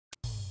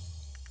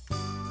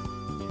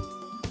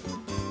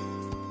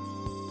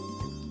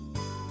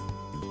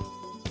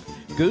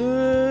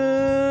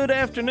Good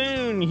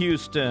afternoon,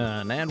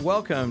 Houston, and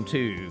welcome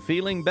to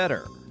Feeling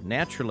Better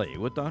Naturally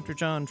with Dr.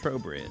 John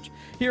Trowbridge,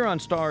 here on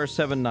Star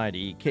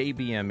 790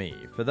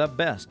 KBME for the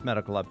best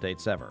medical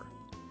updates ever.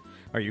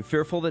 Are you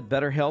fearful that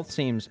better health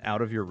seems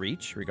out of your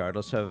reach,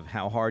 regardless of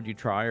how hard you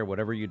try or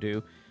whatever you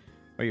do?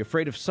 Are you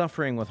afraid of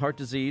suffering with heart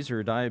disease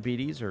or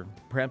diabetes, or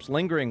perhaps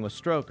lingering with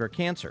stroke or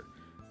cancer?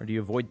 Or do you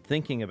avoid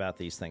thinking about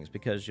these things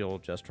because you'll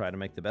just try to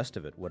make the best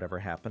of it, whatever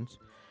happens?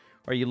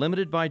 Are you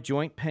limited by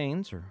joint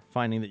pains or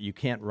finding that you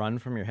can't run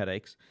from your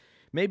headaches?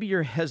 Maybe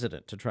you're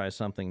hesitant to try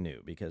something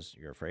new because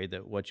you're afraid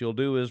that what you'll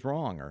do is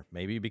wrong, or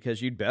maybe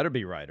because you'd better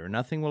be right or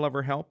nothing will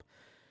ever help.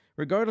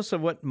 Regardless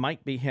of what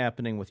might be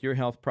happening with your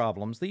health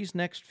problems, these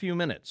next few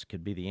minutes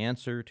could be the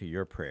answer to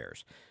your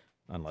prayers.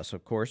 Unless,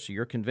 of course,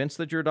 you're convinced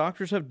that your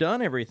doctors have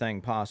done everything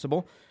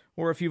possible,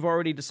 or if you've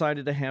already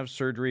decided to have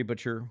surgery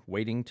but you're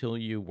waiting till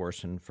you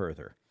worsen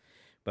further.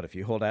 But if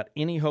you hold out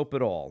any hope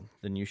at all,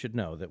 then you should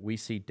know that we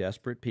see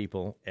desperate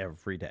people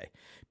every day.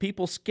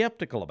 People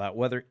skeptical about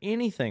whether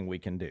anything we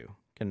can do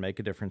can make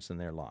a difference in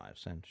their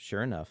lives. And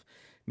sure enough,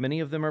 many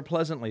of them are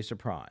pleasantly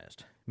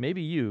surprised.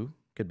 Maybe you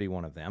could be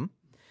one of them.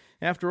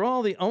 After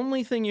all, the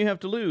only thing you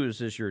have to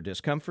lose is your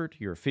discomfort,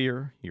 your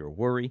fear, your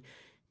worry,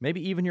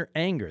 maybe even your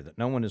anger that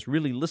no one has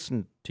really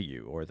listened to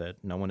you or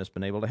that no one has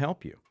been able to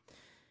help you.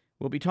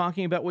 We'll be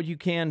talking about what you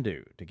can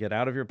do to get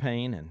out of your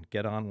pain and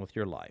get on with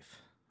your life.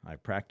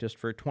 I've practiced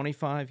for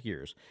 25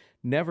 years,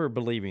 never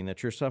believing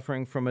that you're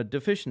suffering from a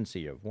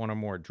deficiency of one or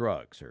more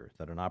drugs or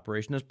that an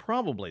operation is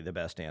probably the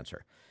best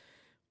answer.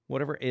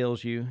 Whatever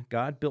ails you,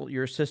 God built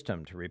your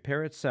system to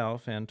repair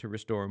itself and to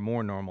restore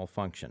more normal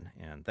function.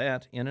 And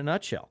that, in a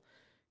nutshell,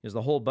 is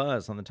the whole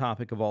buzz on the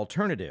topic of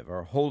alternative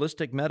or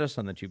holistic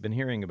medicine that you've been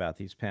hearing about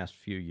these past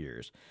few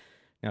years.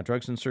 Now,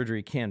 drugs and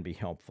surgery can be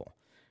helpful,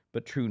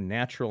 but true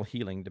natural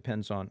healing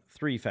depends on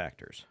three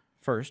factors.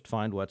 First,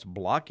 find what's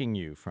blocking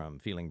you from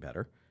feeling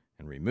better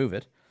and remove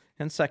it.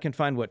 And second,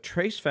 find what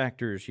trace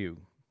factors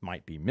you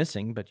might be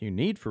missing but you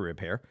need for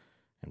repair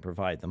and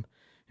provide them.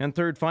 And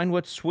third, find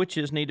what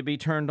switches need to be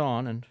turned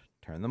on and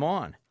turn them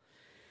on.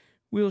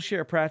 We'll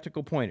share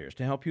practical pointers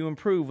to help you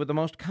improve with the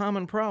most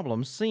common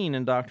problems seen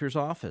in doctors'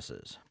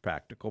 offices,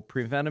 practical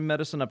preventive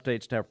medicine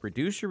updates to help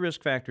reduce your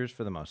risk factors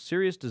for the most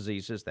serious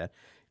diseases that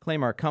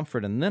claim our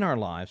comfort and then our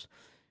lives,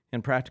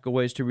 and practical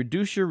ways to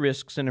reduce your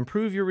risks and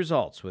improve your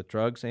results with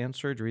drugs and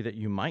surgery that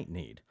you might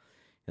need.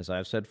 As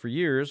I've said for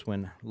years,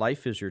 when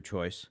life is your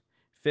choice,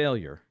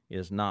 failure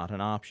is not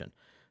an option.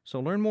 So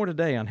learn more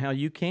today on how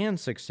you can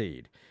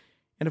succeed.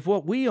 And if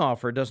what we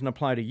offer doesn't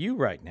apply to you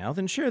right now,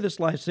 then share this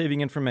life-saving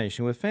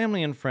information with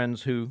family and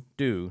friends who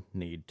do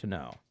need to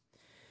know.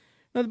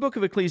 Now, the book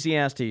of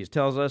Ecclesiastes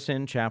tells us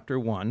in chapter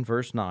 1,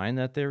 verse 9,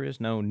 that there is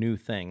no new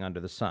thing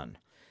under the sun.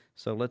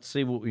 So let's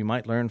see what we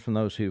might learn from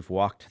those who've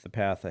walked the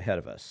path ahead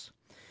of us.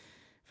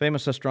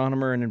 Famous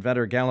astronomer and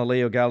inventor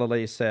Galileo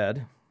Galilei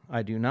said,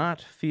 "I do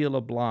not feel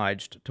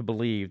obliged to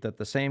believe that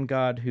the same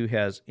God who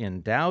has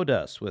endowed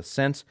us with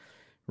sense,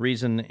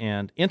 reason,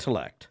 and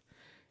intellect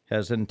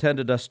has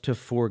intended us to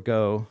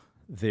forego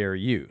their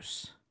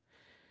use."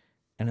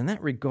 And in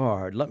that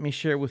regard, let me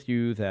share with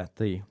you that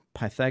the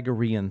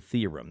Pythagorean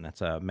theorem,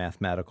 that's a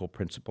mathematical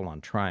principle on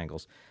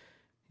triangles,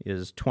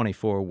 is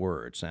 24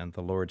 words, and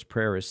the Lord's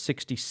Prayer is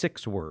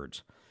 66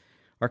 words.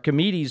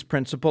 Archimedes'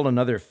 principle,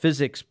 another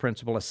physics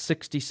principle, is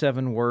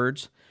 67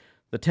 words.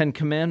 The Ten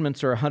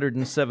Commandments are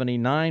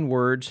 179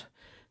 words.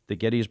 The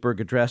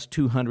Gettysburg Address,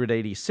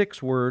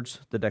 286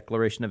 words. The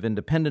Declaration of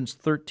Independence,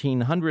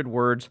 1,300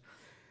 words.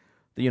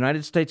 The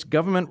United States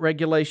government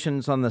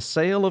regulations on the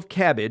sale of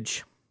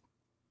cabbage,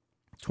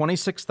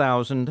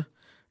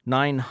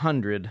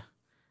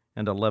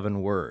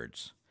 26,911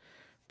 words.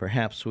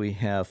 Perhaps we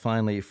have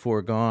finally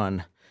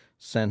foregone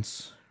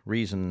sense,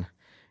 reason,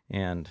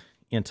 and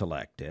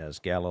intellect, as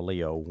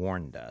Galileo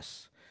warned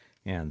us.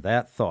 And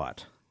that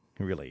thought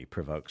really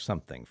provokes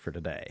something for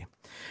today.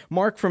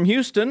 Mark from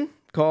Houston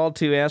called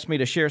to ask me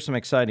to share some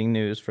exciting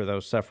news for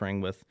those suffering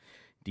with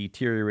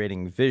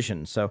deteriorating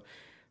vision. So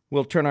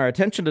we'll turn our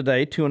attention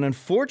today to an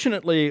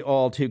unfortunately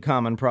all too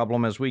common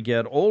problem as we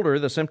get older,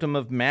 the symptom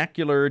of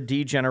macular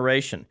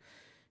degeneration.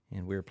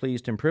 And we're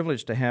pleased and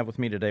privileged to have with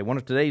me today one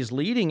of today's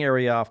leading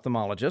area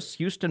ophthalmologists,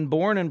 Houston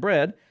born and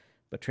bred,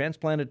 but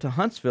transplanted to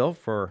Huntsville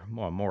for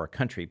a more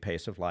country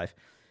pace of life,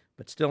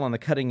 but still on the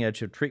cutting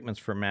edge of treatments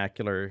for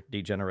macular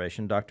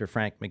degeneration, Dr.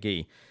 Frank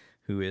McGee,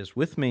 who is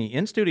with me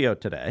in studio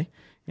today.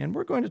 And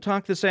we're going to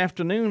talk this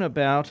afternoon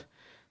about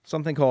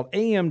something called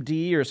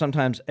AMD, or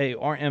sometimes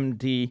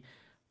ARMD,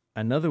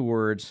 in other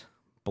words,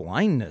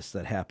 blindness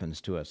that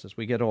happens to us as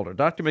we get older.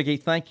 Dr. McGee,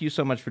 thank you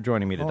so much for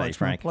joining me today,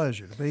 Frank. It's my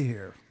pleasure to be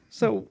here.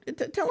 So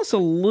tell us a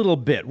little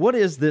bit, what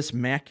is this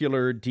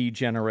macular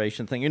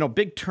degeneration thing? You know,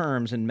 big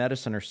terms in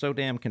medicine are so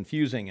damn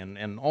confusing,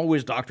 and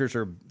always doctors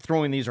are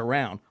throwing these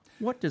around.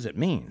 What does it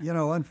mean? You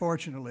know,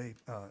 unfortunately,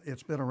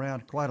 it's been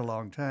around quite a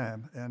long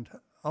time, and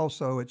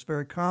also it's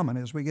very common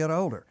as we get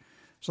older.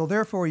 So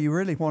therefore, you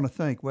really want to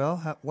think,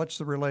 well, what's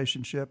the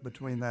relationship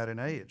between that and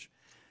age?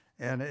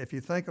 And if you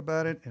think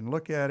about it and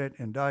look at it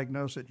and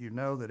diagnose it, you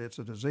know that it's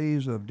a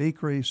disease of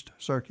decreased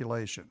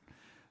circulation.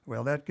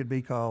 Well, that could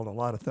be called a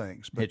lot of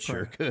things. But It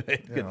sure could,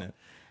 couldn't it?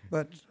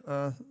 But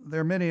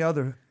there are many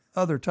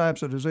other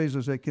types of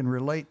diseases that can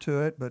relate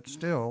to it, but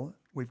still,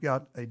 we've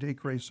got a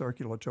decreased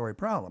circulatory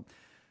problem.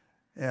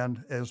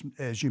 And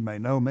as you may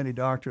know, many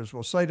doctors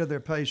will say to their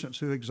patients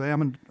who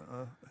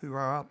who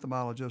are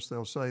ophthalmologists,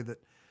 they'll say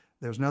that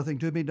there's nothing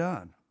to be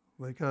done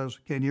because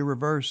can you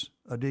reverse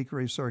a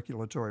decreased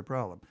circulatory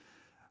problem?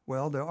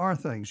 Well, there are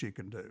things you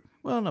can do.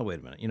 Well, no, wait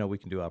a minute. You know, we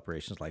can do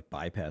operations like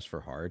bypass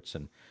for hearts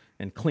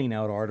and clean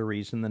out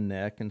arteries in the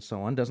neck and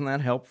so on. Doesn't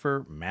that help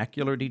for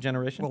macular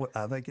degeneration? Well,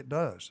 I think it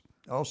does.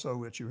 Also,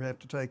 which you have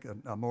to take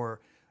a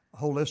more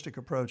holistic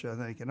approach, I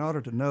think, in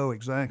order to know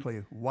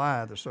exactly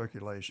why the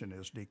circulation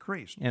is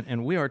decreased.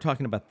 And we are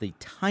talking about the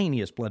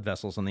tiniest blood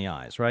vessels in the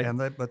eyes, right?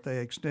 But they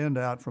extend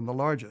out from the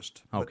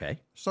largest. Okay.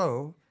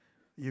 So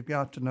you've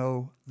got to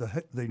know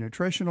the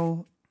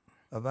nutritional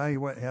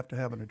evaluation. Have to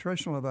have a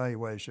nutritional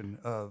evaluation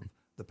of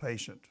the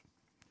patient.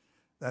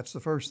 That's the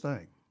first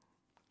thing.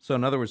 So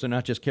in other words, they're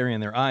not just carrying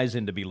their eyes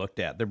in to be looked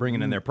at; they're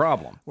bringing in their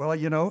problem. Well,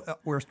 you know,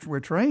 we're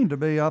trained to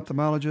be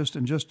ophthalmologists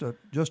and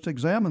just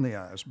examine the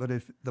eyes. But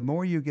the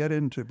more you get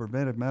into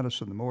preventive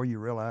medicine, the more you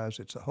realize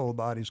it's the whole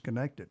body's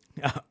connected.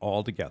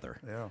 All together.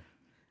 Yeah.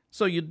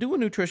 So you do a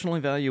nutritional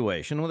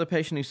evaluation with a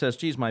patient who says,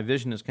 geez, my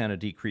vision is kind of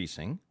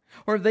decreasing,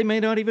 or they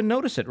may not even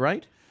notice it,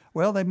 right?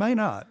 Well, they may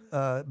not,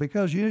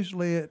 because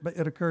usually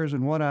it occurs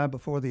in one eye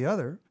before the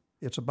other.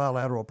 It's a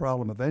bilateral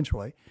problem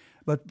eventually.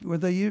 But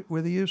with the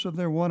use of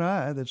their one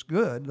eye that's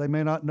good, they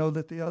may not know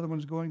that the other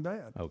one's going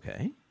bad.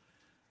 Okay.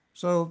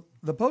 So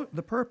the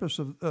purpose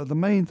of the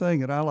main thing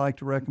that I like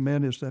to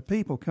recommend is that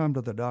people come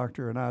to the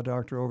doctor, an eye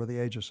doctor over the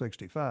age of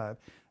 65,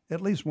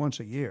 at least once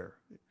a year,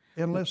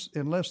 unless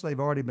they've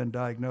already been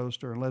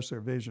diagnosed or unless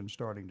their vision's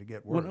starting to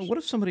get worse. What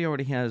if somebody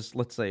already has,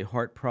 let's say,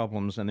 heart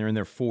problems and they're in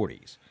their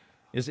 40s?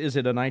 Is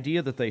it an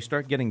idea that they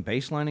start getting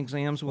baseline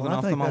exams with an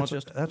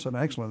ophthalmologist? That's an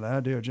excellent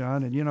idea,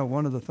 John. And, you know,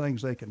 one of the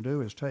things they can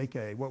do is take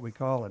what we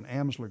call an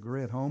Amsler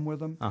grid home with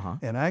them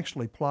and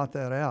actually plot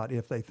that out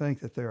if they think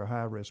that they're a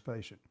high-risk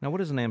patient. Now, what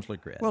is an Amsler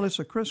grid? Well, it's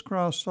a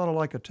crisscross, sort of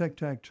like a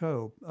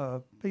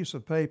tic-tac-toe piece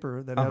of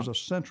paper that has a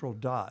central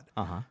dot.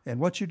 And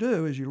what you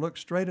do is you look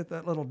straight at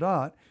that little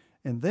dot,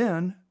 and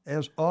then,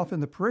 as off in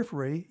the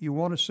periphery, you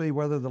want to see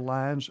whether the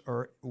lines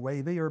are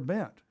wavy or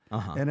bent.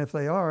 And if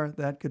they are,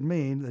 that could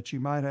mean that you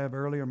might have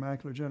earlier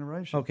macular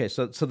degeneration. Okay,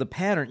 so the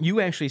pattern,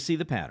 you actually see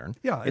the pattern.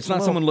 Yeah. It's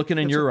not someone looking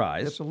in your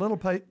eyes. It's a little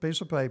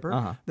piece of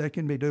paper that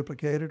can be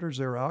duplicated or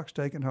Xerox,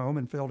 taken home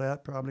and filled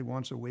out probably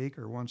once a week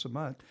or once a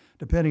month,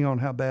 depending on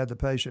how bad the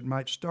patient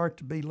might start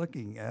to be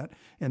looking at.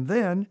 And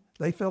then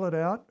they fill it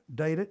out,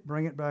 date it,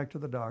 bring it back to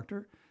the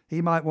doctor.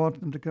 He might want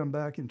them to come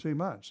back in 2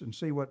 months and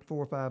see what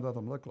 4 or 5 of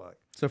them look like.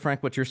 So,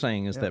 Frank, what you're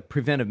saying is that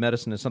preventive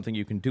medicine is something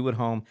you can do at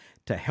home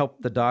to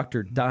help the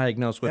doctor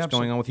diagnose what's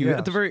going on with you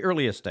at the very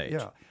earliest stage.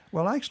 Yeah.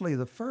 Well, actually,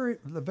 the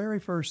very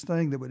first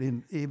thing that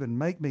would even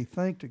make me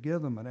think to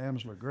give them an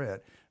Amsler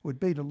grid would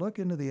be to look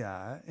into the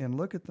eye and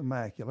look at the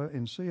macula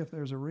and see if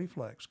there's a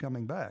reflex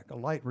coming back, a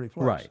light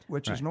reflex,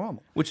 which is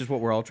normal. Which is what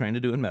we're all trained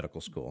to do in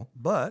medical school.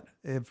 But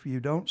if you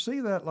don't see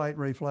that light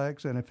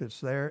reflex and if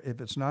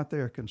it's not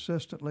there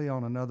consistently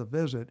on another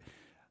visit,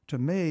 to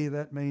me,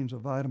 that means a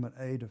vitamin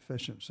A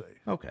deficiency.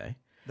 Okay.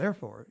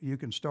 Therefore, you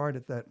can start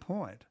at that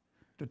point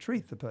to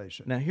treat the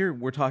patient. Now, here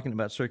we're talking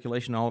about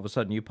circulation. All of a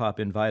sudden, you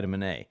pop in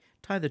vitamin A.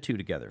 Tie the two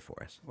together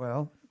for us.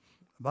 Well,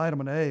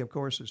 vitamin A, of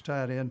course, is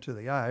tied into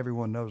the eye.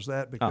 Everyone knows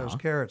that because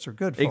carrots are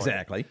good for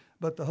Exactly. you.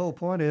 But the whole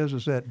point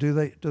is that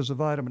does the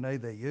vitamin A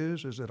they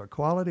use, is it a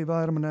quality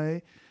vitamin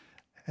A?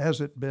 Has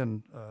it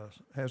been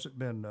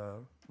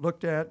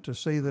looked at to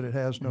see that it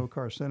has no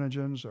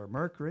carcinogens or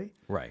mercury?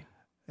 Right.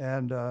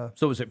 And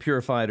so is it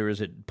purified or is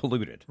it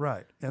polluted?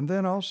 Right. And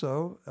then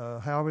also,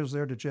 how is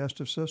their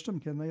digestive system?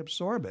 Can they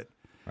absorb it?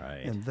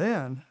 Right. And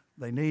then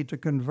they need to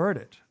convert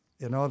it.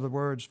 In other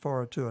words,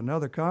 to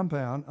another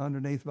compound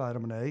underneath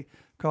vitamin A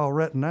called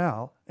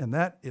retinal, and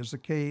that is the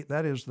key.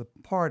 That is the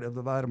part of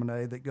the vitamin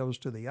A that goes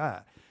to the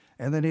eye.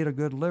 And they need a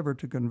good liver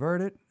to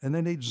convert it, and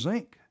they need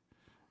zinc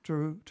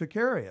to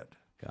carry it.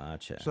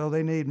 Gotcha. So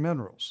they need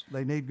minerals.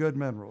 They need good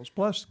minerals,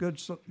 plus good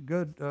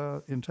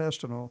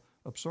intestinal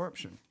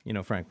absorption. You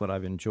know, Frank, what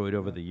I've enjoyed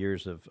over the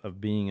years of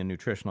being in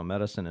nutritional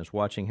medicine is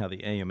watching how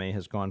the AMA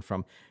has gone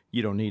from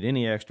you don't need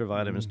any extra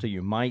vitamins to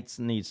you might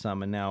need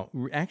some, and now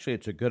actually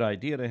it's a good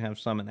idea to have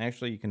some, and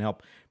actually you can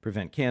help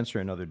prevent cancer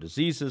and other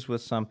diseases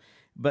with some.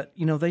 But,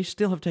 you know, they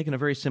still have taken a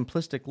very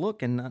simplistic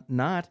look and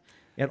not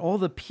at all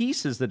the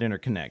pieces that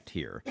interconnect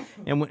here.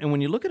 And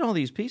when you look at all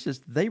these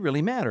pieces, they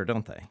really matter,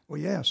 don't they?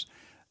 Well, yes.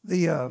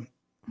 The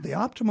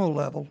optimal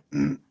level...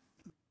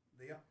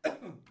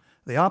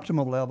 The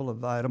optimal level of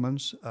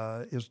vitamins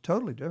is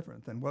totally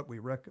different than what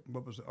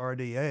was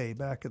RDA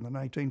back in the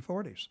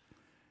 1940s.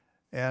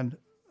 And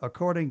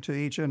according to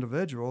each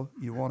individual,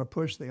 you want to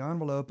push the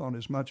envelope on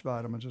as much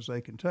vitamins as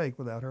they can take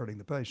without hurting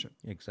the patient.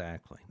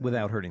 Exactly.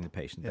 Without hurting the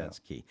patient, that's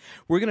key.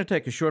 We're going to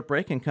take a short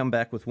break and come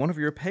back with one of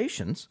your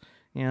patients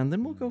and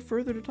then we'll go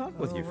further to talk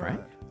with you, Frank.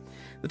 Right.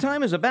 The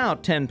time is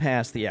about 10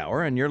 past the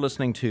hour, and you're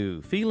listening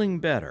to Feeling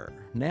Better,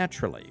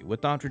 Naturally,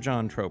 with Dr.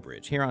 John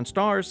Trowbridge, here on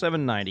Star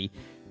 790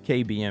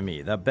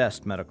 KBME, the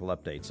best medical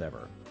updates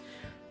ever.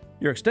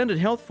 Your extended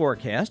health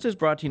forecast is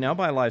brought to you now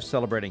by Life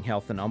Celebrating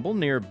Health in Humble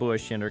near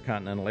Bush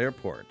Intercontinental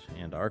Airport.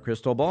 And our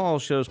crystal ball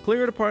shows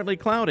clear to partly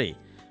cloudy,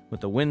 with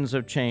the winds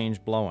of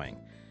change blowing.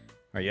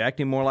 Are you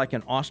acting more like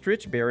an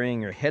ostrich,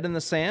 burying your head in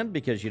the sand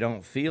because you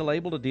don't feel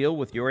able to deal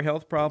with your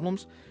health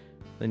problems?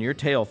 Then your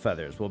tail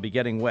feathers will be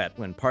getting wet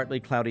when partly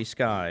cloudy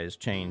skies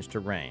change to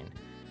rain.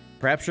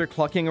 Perhaps you're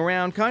clucking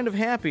around kind of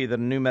happy that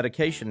a new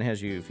medication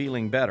has you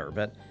feeling better,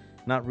 but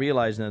not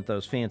realizing that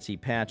those fancy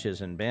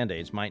patches and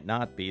Band-Aids might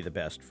not be the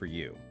best for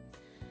you.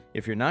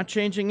 If you're not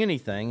changing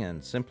anything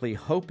and simply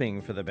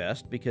hoping for the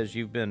best because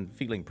you've been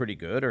feeling pretty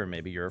good, or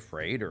maybe you're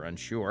afraid or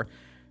unsure,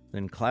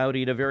 then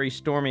cloudy to very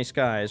stormy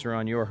skies are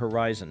on your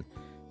horizon.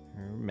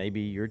 Or maybe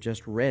you're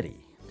just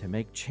ready to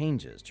make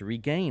changes to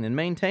regain and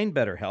maintain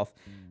better health,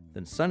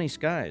 then sunny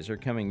skies are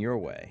coming your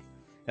way.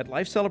 At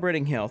Life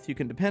Celebrating Health, you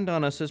can depend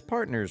on us as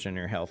partners in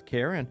your health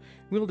care, and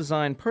we'll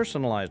design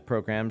personalized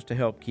programs to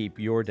help keep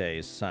your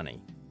days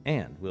sunny.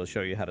 And we'll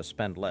show you how to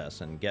spend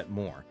less and get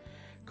more.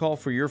 Call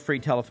for your free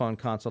telephone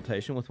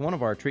consultation with one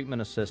of our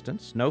treatment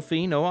assistants. No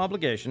fee, no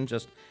obligation.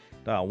 Just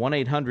dial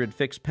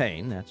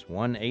 1-800-FIX-PAIN. That's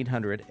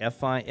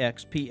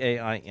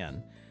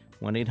 1-800-FIX-PAIN.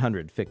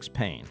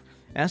 1-800-FIX-PAIN.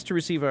 Ask to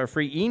receive our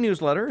free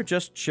e-newsletter.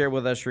 Just share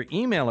with us your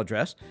email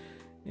address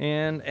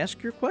and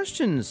ask your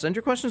questions. Send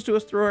your questions to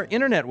us through our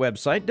internet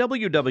website,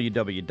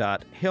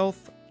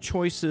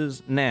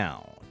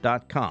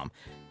 www.healthchoicesnow.com,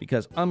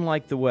 because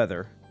unlike the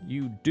weather,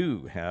 you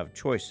do have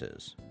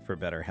choices for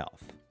better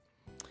health.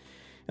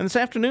 And this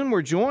afternoon,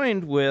 we're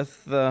joined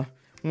with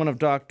one of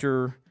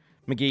Dr.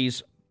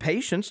 McGee's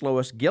patients,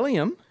 Lois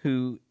Gilliam,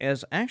 who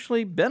has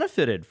actually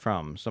benefited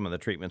from some of the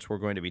treatments we're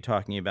going to be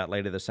talking about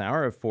later this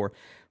hour for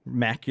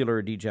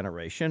macular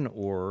degeneration,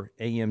 or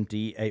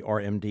AMD,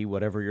 ARMD,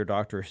 whatever your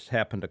doctors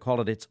happen to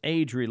call it. It's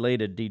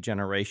age-related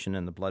degeneration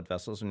in the blood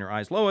vessels in your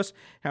eyes. Lois,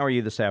 how are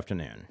you this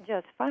afternoon?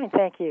 Just fine,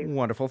 thank you.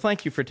 Wonderful.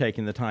 Thank you for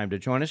taking the time to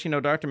join us. You know,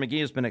 Dr. McGee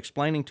has been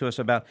explaining to us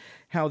about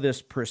how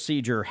this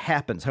procedure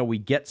happens, how we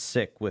get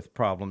sick with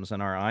problems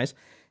in our eyes,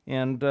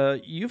 and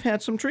you've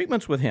had some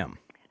treatments with him.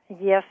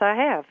 Yes, I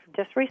have,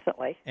 just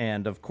recently.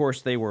 And, of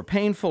course, they were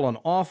painful and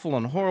awful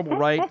and horrible,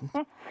 right?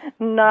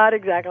 Not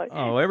exactly.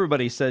 Oh,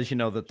 everybody says,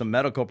 that the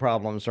medical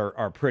problems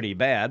are pretty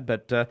bad,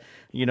 but, the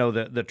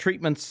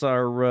treatments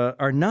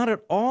are not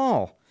at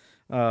all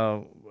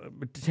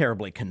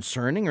terribly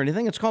concerning or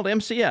anything. It's called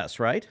MCS,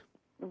 right?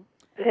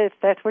 If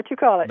that's what you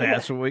call it.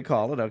 That's what we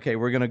call it. Okay,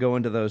 we're going to go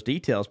into those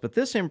details, but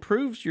this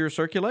improves your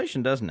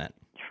circulation, doesn't it?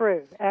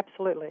 True,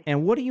 absolutely.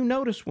 And what do you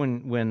notice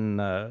when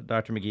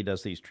Dr. McGee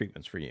does these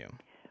treatments for you?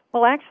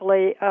 Well,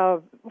 actually,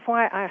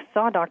 why I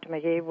saw Dr.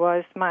 McGee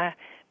was my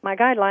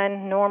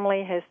guideline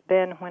normally has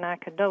been when I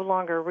could no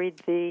longer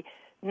read the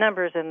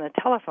numbers in the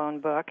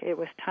telephone book, it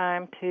was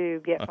time to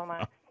get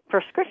my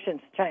prescriptions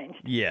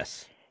changed.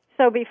 Yes.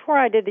 So before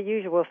I did the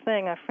usual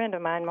thing, a friend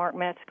of mine, Mark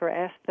Metzger,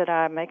 asked that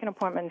I make an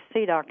appointment to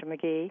see Dr.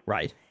 McGee.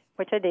 Right.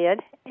 Which I did,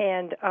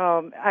 and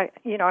I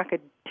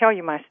could tell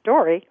you my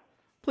story.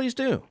 Please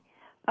do.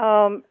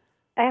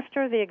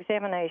 After the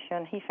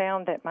examination, he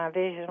found that my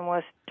vision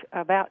was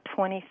about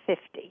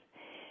 20/50.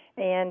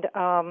 And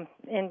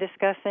in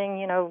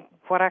discussing,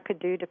 what I could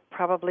do to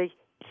probably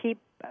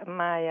keep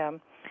my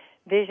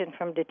vision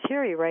from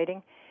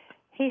deteriorating,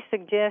 he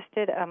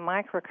suggested a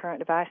microcurrent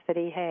device that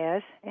he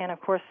has. And, of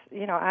course,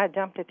 I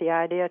jumped at the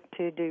idea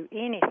to do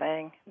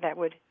anything that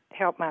would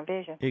help my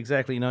vision.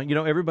 Exactly.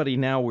 Everybody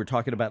now, we're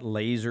talking about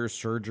laser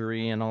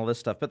surgery and all this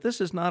stuff, but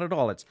this is not at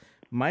all. It's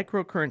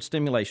microcurrent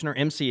stimulation, or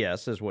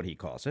MCS is what he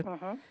calls it.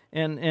 Mm-hmm.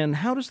 And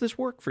how does this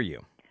work for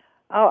you?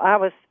 Oh,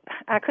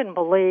 I couldn't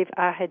believe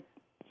I had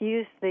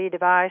used the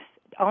device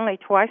only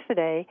twice a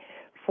day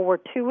for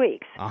 2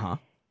 weeks. Uh-huh.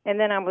 And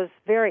then I was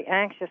very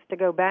anxious to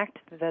go back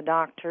to the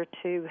doctor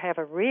to have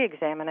a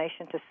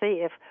re-examination to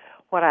see if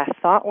what I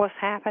thought was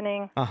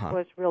happening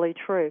was really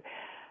true.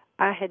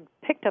 I had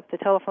picked up the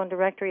telephone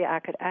directory. I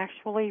could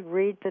actually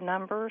read the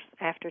numbers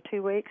after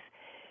 2 weeks.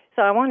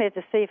 So I wanted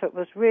to see if it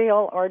was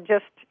real or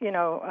just,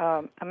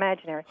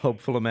 imaginary.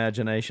 Hopeful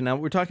imagination. Now,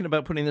 we're talking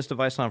about putting this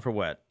device on for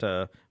what?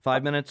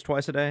 5 minutes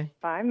twice a day?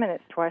 5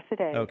 minutes twice a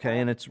day. Okay,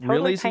 and it's totally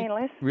real easy,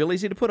 painless. Real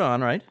easy to put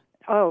on, right?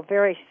 Oh,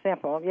 very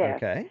simple, yes.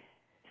 Okay.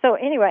 So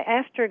anyway,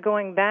 after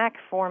going back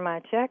for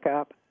my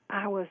checkup,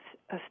 I was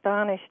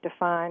astonished to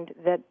find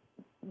that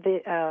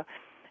the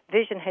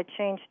vision had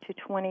changed to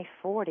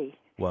 20/40.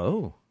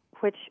 Whoa.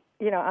 Which,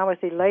 I was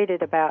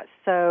elated about.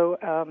 So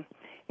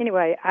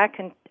anyway, I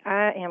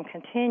am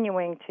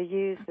continuing to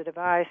use the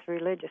device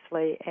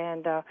religiously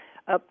and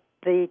up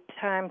the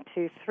time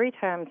to 3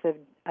 times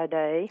a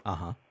day,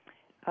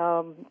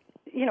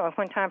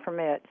 when time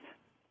permits.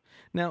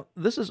 Now,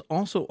 this is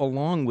also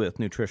along with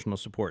nutritional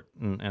support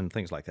and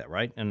things like that,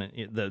 right? And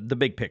the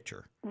big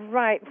picture.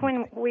 Right.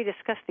 When we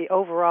discussed the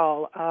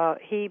overall,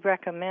 he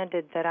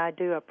recommended that I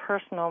do a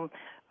personal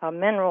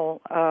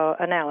mineral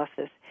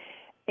analysis.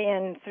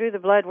 And through the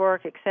blood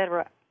work, et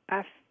cetera,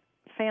 I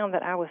found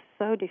that I was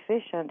so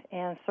deficient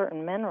in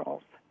certain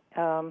minerals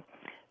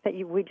that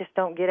we just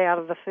don't get out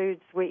of the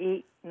foods we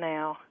eat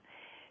now.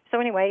 So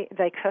anyway,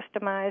 they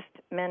customized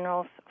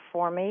minerals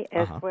for me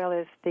as well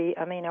as the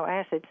amino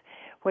acids,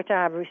 which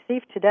I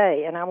received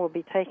today, and I will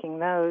be taking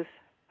those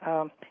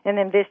and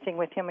then visiting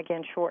with him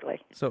again shortly.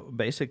 So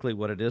basically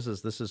what it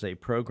is this is a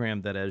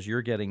program that as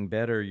you're getting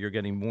better, you're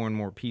getting more and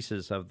more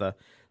pieces of the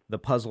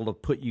puzzle to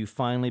put you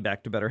finally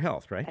back to better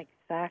health, right?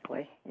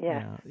 Exactly,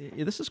 yeah.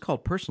 This is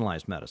called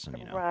personalized medicine,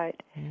 Right.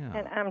 Yeah.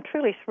 And I'm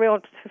truly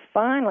thrilled to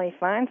finally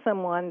find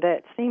someone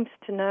that seems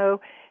to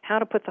know how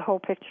to put the whole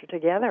picture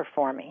together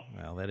for me.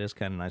 Well, that is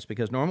kind of nice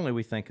because normally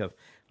we think of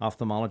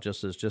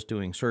ophthalmologists as just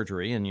doing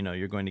surgery and,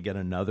 you're going to get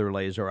another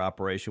laser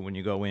operation when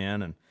you go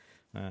in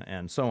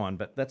and so on.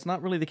 But that's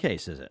not really the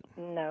case, is it?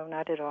 No,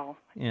 not at all.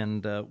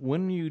 And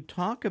when you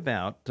talk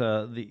about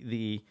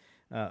the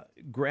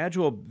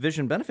gradual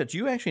vision benefits,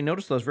 you actually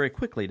noticed those very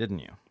quickly, didn't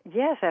you?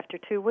 Yes, after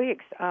 2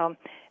 weeks,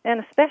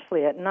 and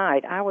especially at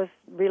night. I was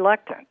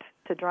reluctant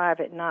to drive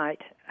at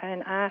night,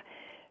 and I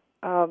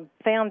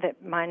found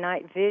that my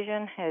night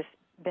vision has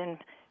been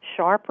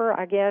sharper,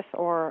 I guess,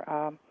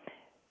 or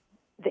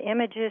the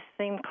images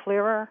seem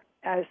clearer.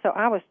 So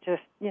I was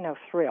just,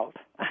 thrilled.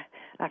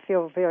 I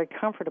feel very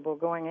comfortable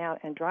going out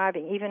and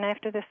driving, even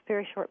after this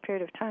very short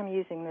period of time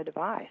using the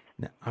device.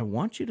 Now, I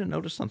want you to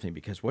notice something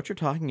because what you're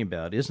talking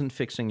about isn't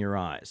fixing your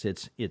eyes.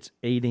 It's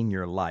aiding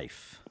your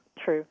life.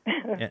 True.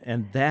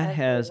 And that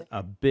has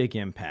a big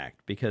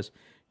impact because,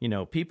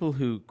 people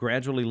who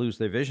gradually lose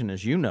their vision,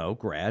 as you know,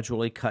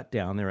 gradually cut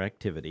down their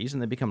activities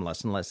and they become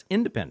less and less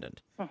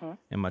independent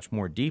and much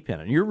more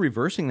dependent. You're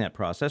reversing that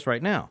process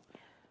right now.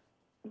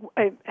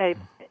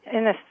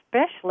 And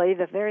especially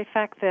the very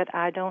fact that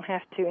I don't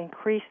have to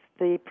increase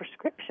the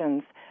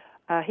prescriptions.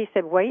 He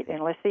said, wait,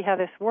 and let's see how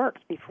this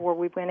works before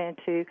we went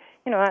into,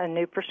 a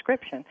new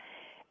prescription.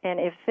 And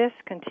if this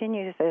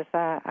continues as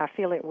I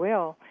feel it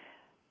will,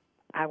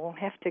 I won't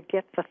have to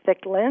get the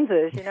thick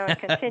lenses, and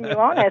continue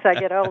on as I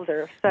get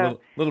older. So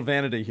little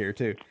vanity here,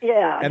 too.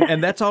 Yeah.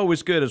 And that's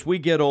always good. As we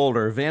get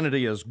older,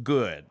 vanity is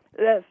good.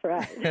 That's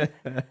right.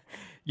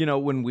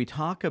 When we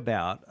talk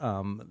about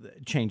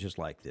changes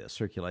like this,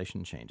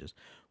 circulation changes,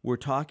 we're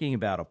talking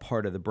about a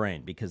part of the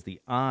brain because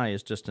the eye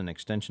is just an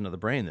extension of the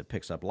brain that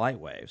picks up light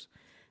waves.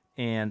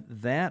 And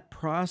that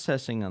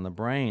processing on the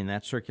brain,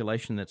 that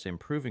circulation that's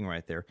improving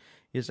right there,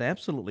 is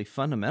absolutely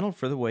fundamental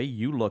for the way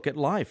you look at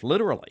life,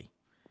 literally.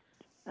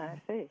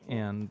 I see.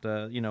 And,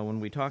 when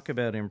we talk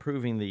about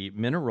improving the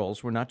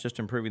minerals, we're not just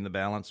improving the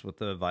balance with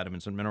the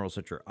vitamins and minerals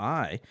at your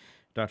eye.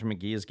 Dr.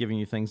 McGee is giving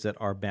you things that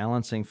are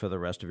balancing for the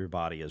rest of your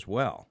body as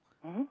well.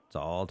 It's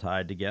all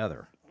tied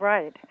together.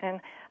 Right. And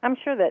I'm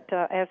sure that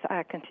as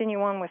I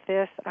continue on with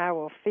this, I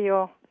will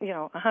feel,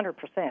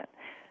 100%.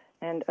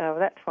 And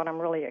that's what I'm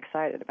really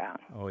excited about.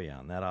 Oh, yeah,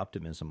 and that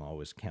optimism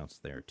always counts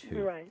there,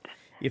 too. Right.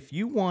 If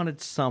you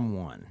wanted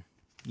someone,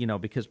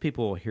 because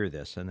people will hear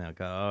this and they'll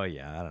go, oh,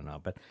 yeah, I don't know,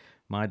 but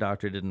my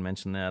doctor didn't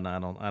mention that, and I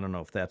don't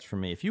know if that's for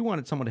me. If you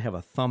wanted someone to have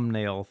a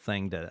thumbnail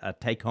thing, a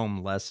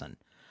take-home lesson,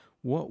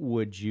 what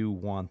would you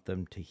want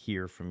them to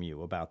hear from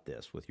you about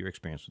this with your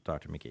experience with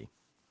Dr. McGee?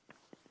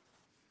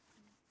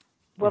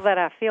 Well, that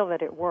I feel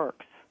that it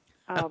works.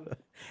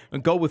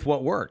 And go with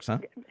what works, huh?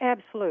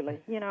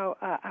 Absolutely.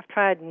 I've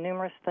tried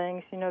numerous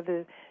things,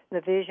 the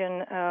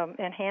vision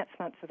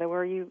enhancements,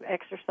 where you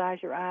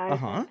exercise your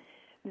eyes.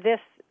 This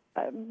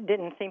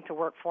didn't seem to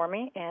work for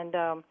me. And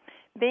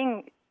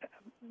being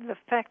the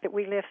fact that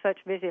we live such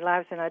busy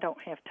lives and I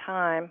don't have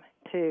time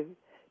to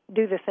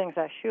do the things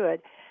I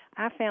should,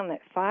 I found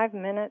that 5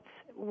 minutes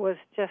was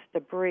just a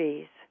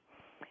breeze.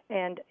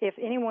 And if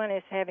anyone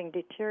is having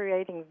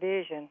deteriorating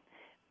vision,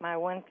 my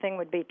one thing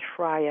would be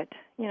try it.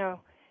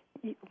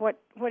 What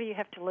do you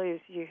have to lose?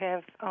 You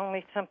have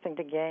only something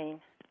to gain.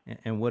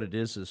 And what it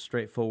is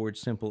straightforward,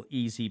 simple,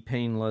 easy,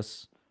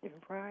 painless,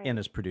 right. And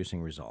is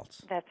producing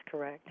results. That's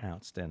correct.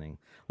 Outstanding.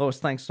 Lois,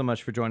 thanks so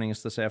much for joining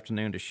us this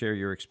afternoon to share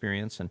your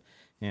experience.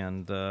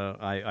 And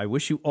I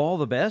wish you all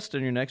the best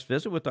in your next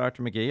visit with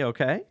Dr. McGee,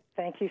 okay?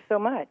 Thank you so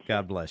much.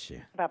 God bless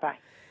you. Bye-bye.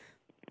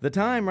 The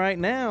time right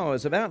now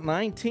is about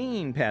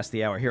 19 past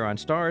the hour here on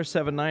Star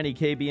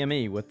 790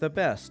 KBME with the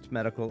best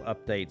medical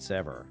updates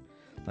ever.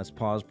 Let's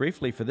pause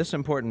briefly for this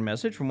important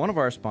message from one of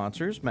our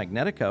sponsors,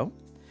 Magnetico.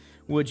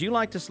 Would you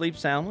like to sleep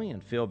soundly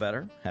and feel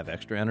better, have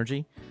extra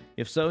energy?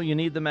 If so, you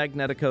need the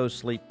Magnetico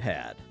Sleep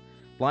Pad.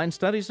 Blind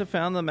studies have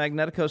found the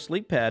Magnetico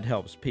Sleep Pad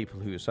helps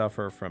people who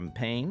suffer from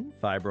pain,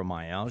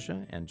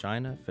 fibromyalgia,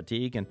 angina,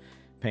 fatigue, and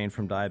pain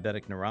from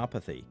diabetic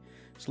neuropathy.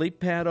 Sleep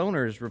pad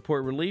owners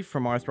report relief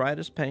from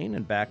arthritis, pain,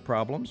 and back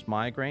problems,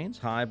 migraines,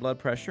 high blood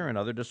pressure, and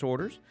other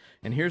disorders.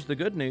 And here's the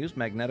good news,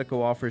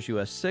 Magnetico offers you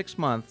a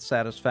 6-month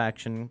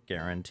satisfaction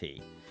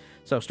guarantee.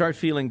 So start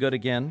feeling good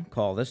again.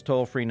 Call this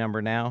toll-free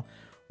number now,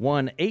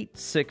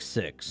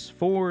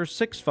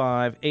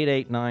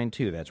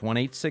 1-866-465-8892. That's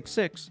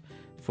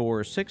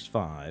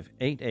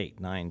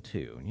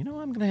 1-866-465-8892. I'm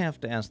going to have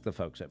to ask the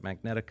folks at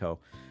Magnetico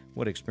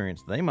what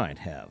experience they might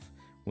have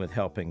with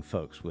helping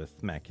folks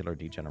with macular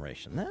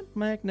degeneration. That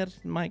magnet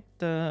might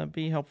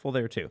be helpful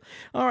there, too.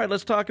 All right,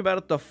 let's talk about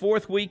it. The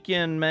fourth week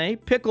in May,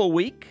 Pickle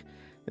Week.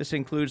 This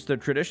includes the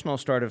traditional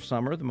start of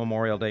summer, the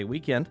Memorial Day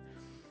weekend.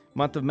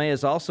 Month of May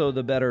is also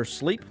the Better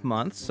Sleep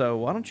Month, so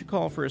why don't you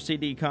call for a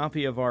CD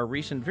copy of our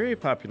recent, very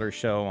popular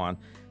show on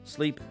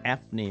sleep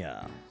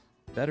apnea,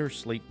 Better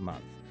Sleep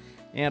Month.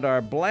 And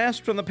our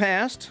blast from the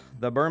past,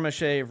 the Burma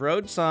Shave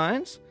road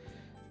signs.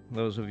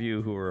 Those of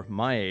you who are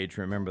my age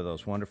remember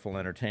those wonderful,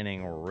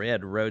 entertaining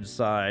red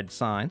roadside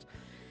signs.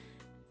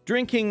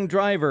 Drinking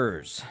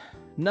drivers,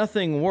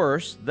 nothing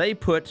worse, they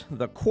put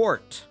the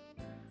quart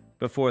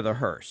before the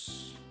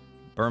hearse.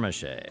 Burma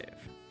Shave.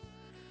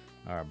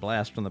 Our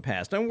blast from the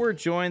past. And we're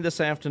joined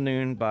this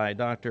afternoon by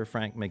Dr.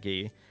 Frank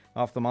McGee,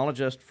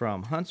 ophthalmologist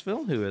from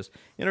Huntsville, who is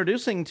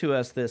introducing to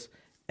us this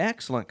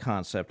excellent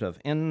concept of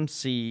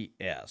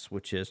MCS,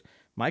 which is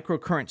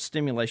microcurrent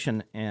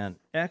stimulation, an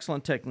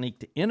excellent technique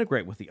to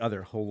integrate with the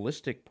other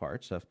holistic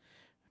parts of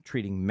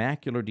treating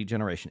macular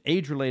degeneration,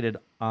 age-related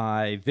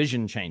eye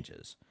vision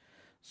changes.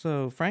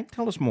 So, Frank,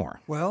 tell us more.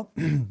 Well,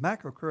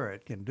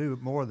 macrocurrent can do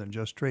more than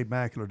just treat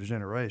macular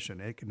degeneration.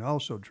 It can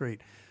also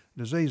treat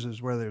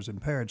diseases where there's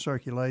impaired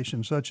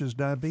circulation, such as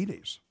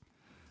diabetes.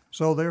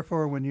 So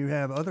therefore, when you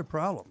have other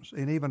problems,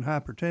 and even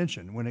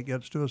hypertension, when it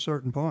gets to a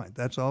certain point,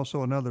 that's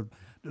also another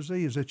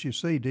disease that you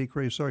see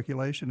decreased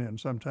circulation in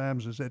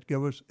sometimes as it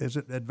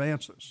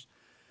advances.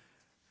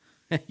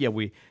 Yeah,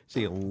 we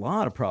see a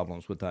lot of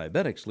problems with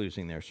diabetics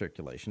losing their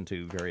circulation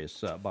to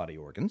various body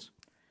organs.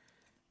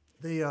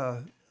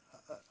 The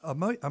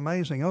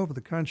amazing over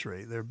the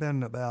country, there's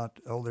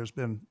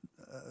been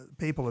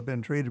people have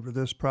been treated with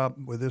this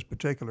problem, with this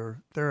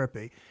particular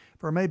therapy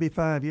for maybe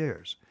 5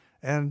 years.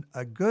 And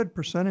a good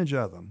percentage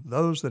of them,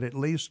 those that at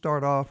least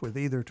start off with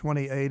either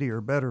 20/80 or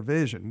better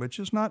vision, which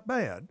is not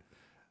bad,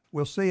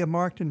 will see a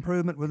marked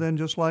improvement within,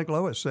 just like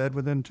Lois said,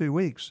 within 2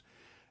 weeks.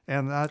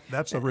 And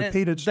that's a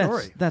repeated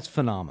story. That's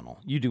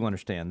phenomenal. You do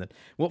understand that.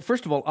 Well,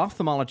 first of all,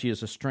 ophthalmology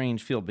is a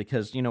strange field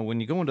because,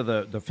 when you go into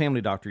the family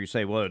doctor, you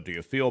say, well, do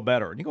you feel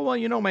better? And you go,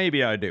 well,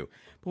 maybe I do.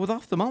 But with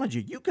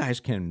ophthalmology, you guys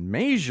can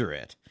measure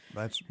it.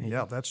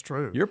 That's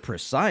true. You're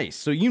precise,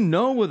 so you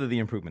know whether the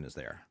improvement is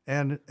there.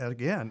 And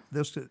again,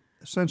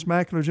 since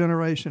macular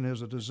degeneration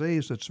is a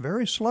disease that's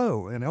very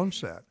slow in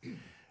onset,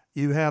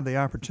 you have the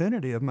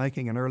opportunity of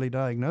making an early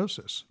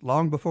diagnosis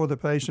long before the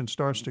patient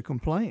starts to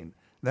complain.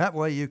 That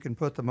way you can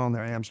put them on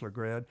their Amsler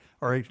grid,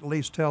 or at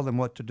least tell them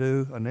what to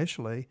do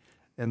initially,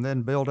 and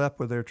then build up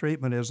with their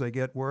treatment as they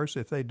get worse,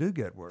 if they do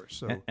get worse.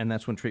 So, and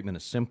that's when treatment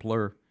is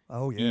simpler,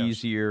 yes,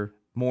 easier,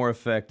 more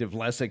effective,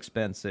 less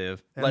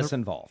expensive, less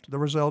involved. The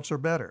results are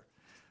better.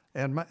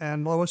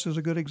 And Lois is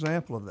a good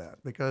example of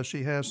that because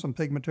she has some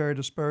pigmentary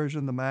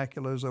dispersion. The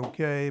macula is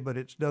okay, but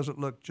it doesn't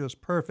look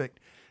just perfect.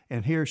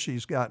 And here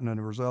she's gotten a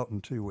result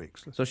in 2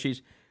 weeks. So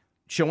she's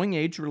showing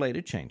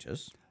age-related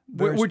changes.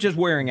 We're just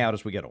wearing out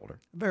as we get older.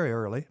 Very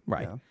early.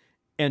 Right. Yeah.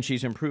 And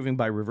she's improving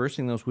by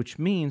reversing those, which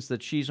means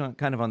that she's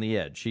kind of on the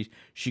edge.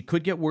 She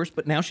could get worse,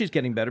 but now she's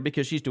getting better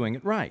because she's doing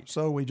it right.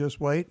 So we just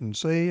wait and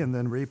see and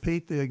then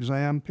repeat the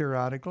exam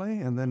periodically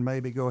and then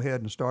maybe go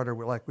ahead and start her,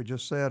 like we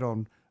just said,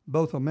 on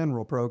both a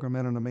mineral program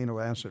and an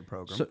amino acid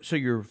program. So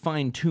you're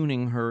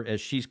fine-tuning her as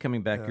she's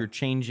coming back. Yeah. You're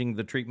changing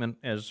the treatment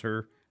as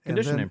her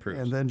condition improves.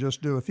 And then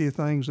just do a few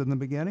things in the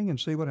beginning and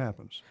see what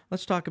happens.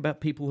 Let's talk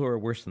about people who are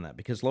worse than that,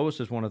 because Lois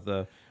is one of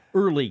the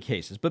early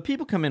cases. But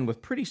people come in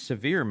with pretty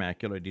severe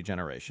macular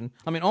degeneration,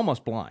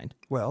 almost blind.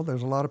 Well,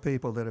 there's a lot of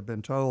people that have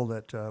been told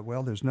that,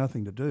 there's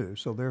nothing to do,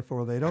 so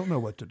therefore they don't know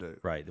what to do.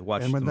 Right.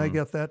 And when they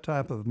get that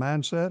type of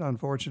mindset,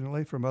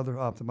 unfortunately, from other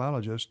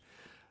ophthalmologists,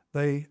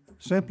 they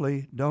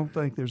simply don't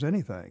think there's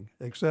anything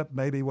except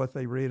maybe what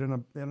they read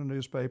in a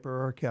newspaper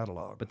or a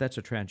catalog. But that's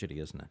a tragedy,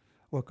 isn't it?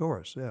 Well, of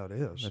course, yeah, it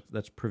is.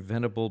 That's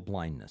preventable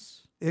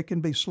blindness. It can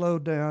be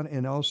slowed down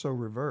and also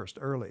reversed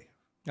early.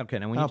 Okay,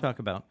 now when you talk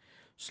about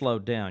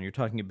slowed down, you're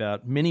talking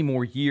about many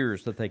more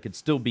years that they could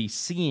still be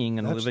seeing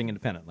and living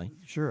independently.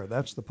 Sure,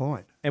 that's the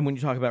point. And when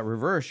you talk about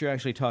reverse, you're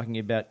actually talking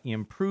about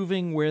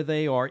improving where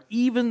they are,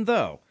 even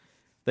though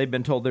they've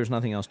been told there's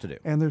nothing else to do.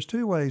 And there's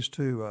two ways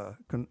to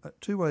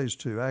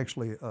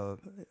actually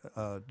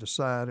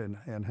decide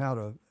and how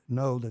to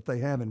know that they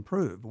have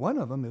improved. One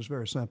of them is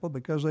very simple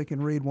because they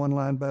can read one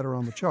line better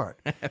on the chart.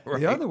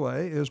 Right. The other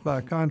way is by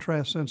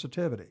contrast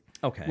sensitivity,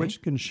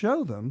 which can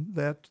show them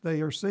that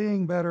they are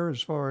seeing better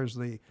as far as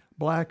the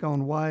black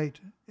on white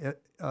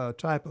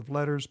type of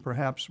letters,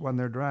 perhaps when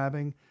they're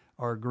driving,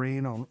 or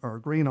green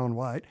on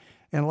white.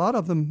 And a lot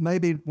of them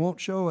maybe won't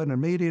show an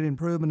immediate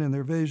improvement in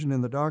their vision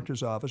in the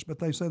doctor's office, but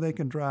they say they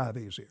can drive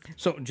easier.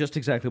 So just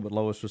exactly what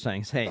Lois was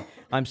saying is, hey,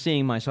 I'm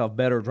seeing myself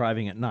better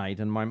driving at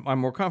night, and I'm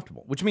more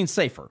comfortable, which means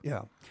safer.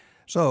 Yeah.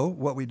 So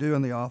what we do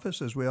in the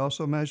office is we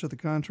also measure the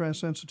contrast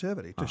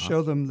sensitivity to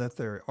show them that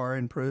they are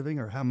improving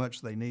or how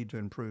much they need to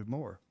improve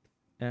more.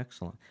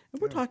 Excellent.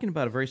 And we're talking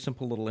about a very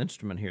simple little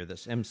instrument here,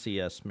 this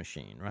MCS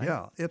machine, right?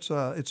 Yeah, it's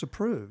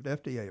approved,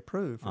 FDA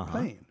approved for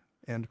pain.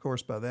 And, of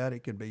course, by that,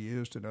 it can be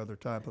used in other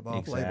type of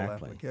off-label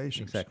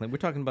applications. Exactly. We're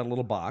talking about a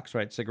little box,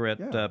 right? Cigarette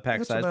pack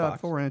it's size about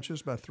box. 4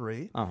 inches by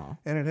 3,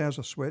 and it has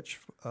a switch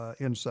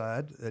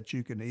inside that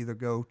you can either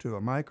go to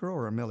a micro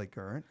or a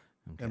millicurrent,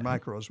 and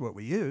micro is what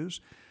we use.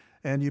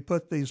 And you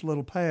put these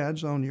little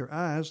pads on your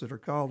eyes that are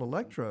called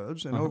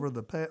electrodes, and over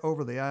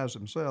the eyes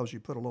themselves, you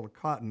put a little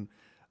cotton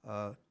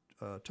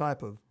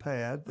type of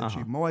pad that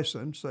you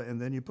moisten, and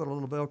then you put a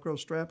little Velcro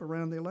strap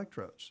around the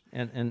electrodes.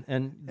 And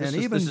this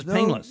is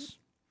painless.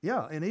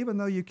 Yeah, and even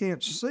though you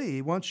can't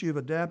see, once you've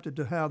adapted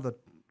to how the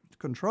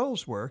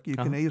controls work, you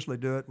can easily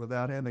do it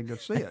without having to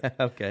see it.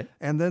 Okay.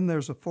 And then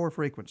there's a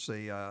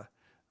 4-frequency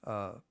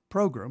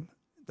program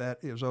that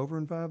is over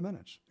in 5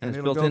 minutes. And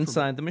it's built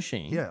inside the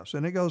machine. Yes,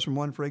 and it goes from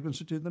one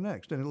frequency to the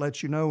next, and it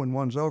lets you know when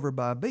one's over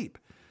by a beep.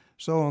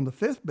 So on the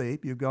 5th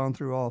beep, you've gone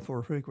through all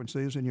 4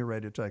 frequencies, and you're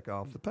ready to take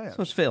off the pads.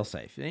 So it's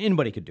fail-safe.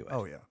 Anybody could do it.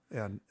 Oh, yeah.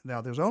 And now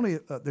there's only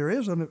there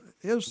is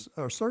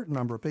a certain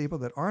number of people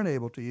that aren't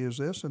able to use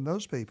this, and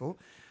those people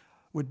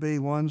would be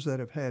ones that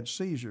have had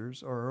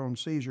seizures or are on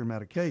seizure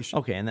medication.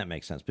 Okay, and that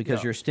makes sense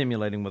because you're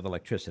stimulating with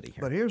electricity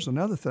here. But here's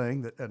another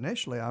thing that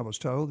initially I was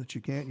told that you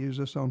can't use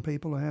this on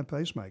people who have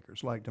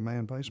pacemakers, like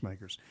demand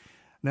pacemakers.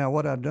 Now,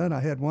 what I've done, I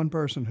had one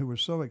person who was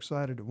so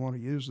excited to want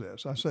to use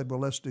this. I said, well,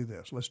 let's do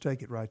this. Let's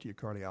take it right to your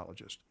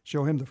cardiologist.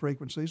 Show him the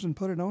frequencies and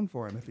put it on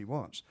for him if he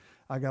wants.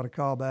 I got a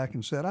call back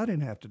and said, I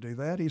didn't have to do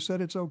that. He said,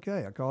 it's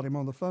okay. I called him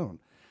on the phone.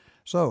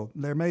 So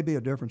there may be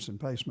a difference in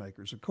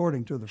pacemakers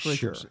according to the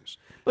frequencies.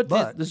 Sure.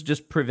 But this is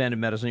just preventive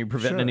medicine. You're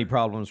preventing any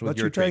problems with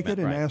your treatment. But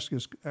you take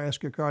it and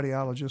ask your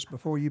cardiologist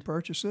before you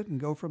purchase it and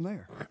go from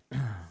there.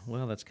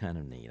 Well, that's kind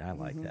of neat. I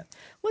like that.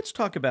 Let's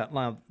talk about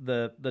now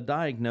the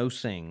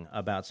diagnosing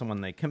about someone.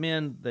 They come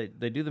in,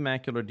 they do the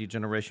macular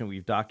degeneration.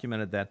 We've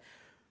documented that.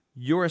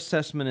 Your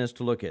assessment is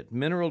to look at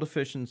mineral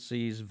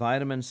deficiencies,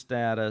 vitamin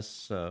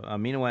status,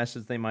 amino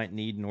acids they might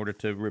need in order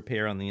to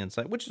repair on the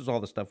inside, which is all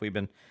the stuff we've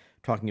been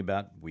talking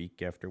about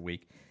week after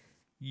week.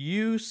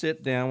 You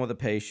sit down with a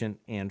patient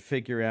and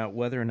figure out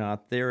whether or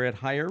not they're at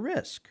higher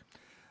risk.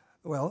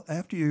 Well,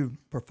 after you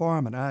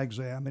perform an eye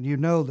exam and you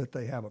know that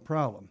they have a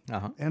problem,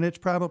 and it's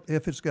probably,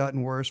 if it's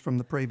gotten worse from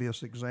the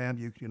previous exam,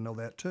 you can know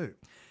that too.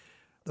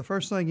 The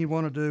first thing you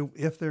want to do,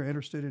 if they're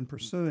interested in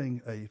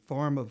pursuing a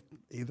form of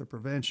either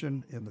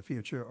prevention in the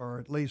future or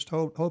at least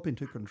hoping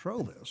to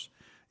control this,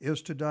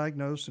 is to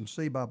diagnose and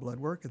see by blood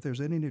work if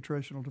there's any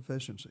nutritional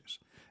deficiencies.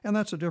 And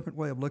that's a different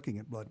way of looking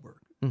at blood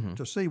work,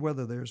 to see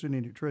whether there's any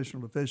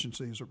nutritional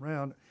deficiencies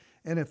around.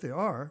 And if there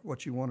are,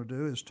 what you want to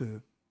do is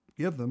to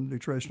give them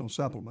nutritional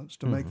supplements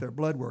to make their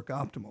blood work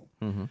optimal.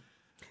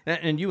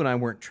 And you and I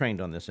weren't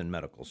trained on this in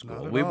medical school.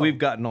 Not at all. We've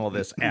gotten all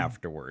this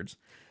afterwards.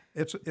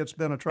 It's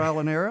been a trial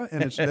and error,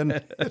 and it's been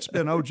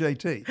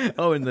OJT.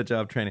 Oh, in the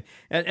job training.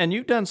 And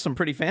you've done some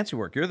pretty fancy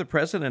work. You're the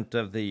president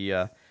of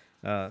the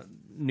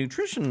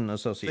Nutrition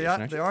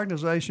Association. The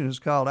organization is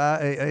called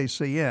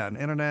IAACN,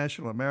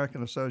 International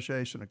American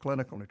Association of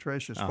Clinical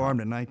Nutritionists,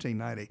 formed in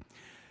 1990.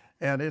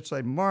 And it's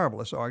a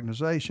marvelous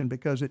organization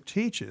because it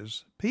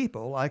teaches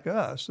people like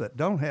us that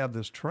don't have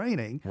this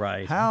training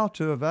how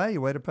to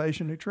evaluate a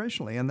patient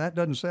nutritionally. And that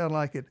doesn't sound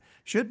like it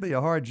should be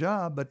a hard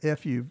job, but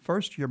if you,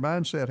 first, your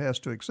mindset has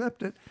to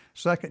accept it.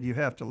 Second, you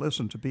have to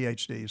listen to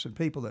PhDs and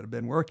people that have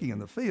been working in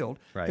the field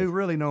who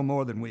really know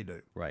more than we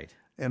do. Right.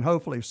 And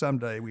hopefully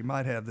someday we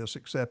might have this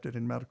accepted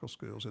in medical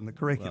schools in the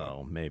curriculum.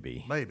 Oh,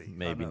 maybe.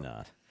 Maybe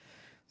not.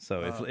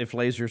 So if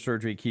laser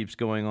surgery keeps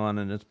going on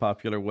in its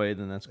popular way,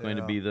 then that's going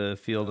to be the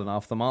field in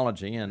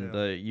ophthalmology, and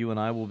you and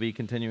I will be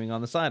continuing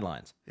on the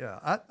sidelines. Yeah,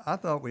 I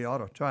thought we ought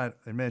to try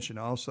and mention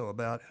also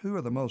about who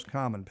are the most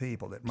common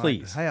people that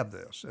might have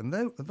this. And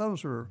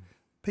those are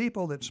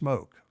people that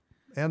smoke.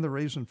 And the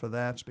reason for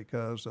that's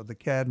because of the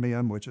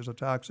cadmium, which is a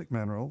toxic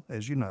mineral,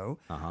 as you know,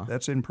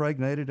 that's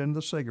impregnated in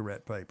the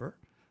cigarette paper,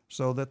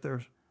 so that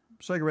their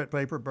cigarette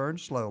paper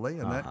burns slowly,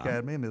 and that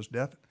cadmium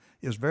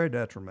is very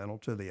detrimental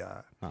to the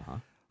eye.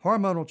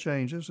 Hormonal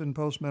changes in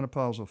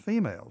postmenopausal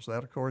females,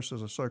 that, of course,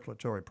 is a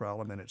circulatory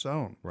problem in its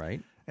own.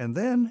 Right. And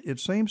then it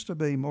seems to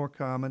be more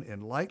common in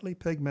lightly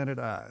pigmented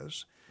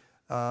eyes,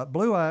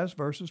 blue eyes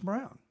versus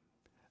brown.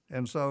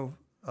 And so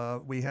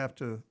we have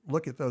to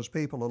look at those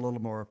people a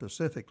little more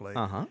specifically.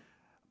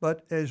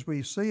 But as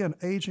we see an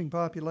aging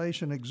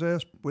population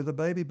exist with the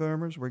baby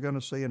boomers, we're going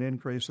to see an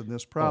increase in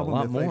this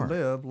problem if they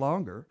live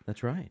longer.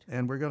 That's right.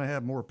 And we're going to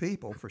have more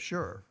people for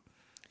sure.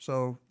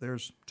 So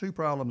there's two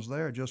problems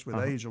there just with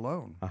age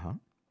alone.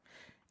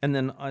 And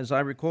then, as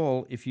I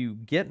recall, if you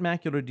get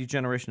macular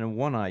degeneration in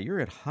one eye, you're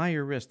at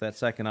higher risk that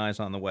second eye's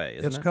on the way,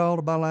 isn't it? It's called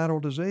a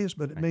bilateral disease,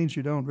 but it means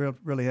you don't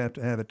really have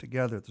to have it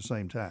together at the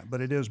same time.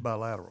 But it is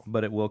bilateral.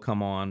 But it will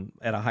come on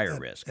at a higher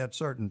risk. At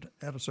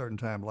a certain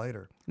time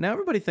later. Now,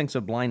 everybody thinks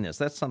of blindness.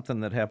 That's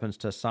something that happens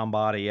to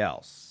somebody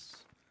else.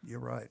 You're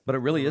right. But it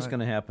really is going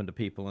to happen to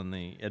people in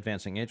the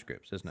advancing age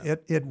groups, isn't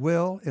it? It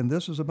will, and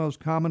this is the most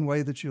common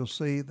way that you'll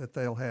see that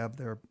they'll have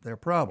their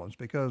problems,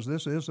 because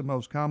this is the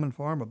most common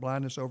form of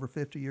blindness over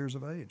 50 years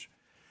of age.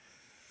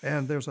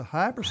 And there's a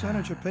high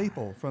percentage of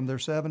people from their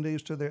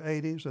 70s to their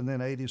 80s and then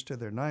 80s to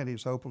their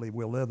 90s, hopefully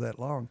will live that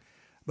long.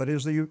 But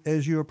as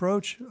you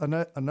approach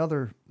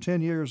another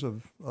 10 years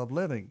of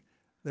living,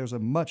 there's a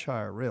much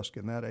higher risk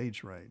in that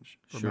age range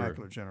for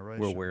macular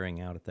degeneration. We're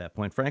wearing out at that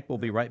point. Frank will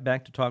be right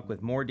back to talk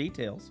with more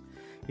details.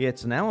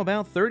 It's now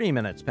about 30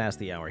 minutes past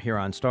the hour here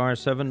on Star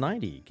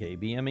 790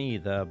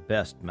 KBME, the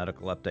best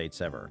medical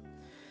updates ever.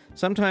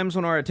 Sometimes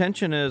when our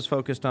attention is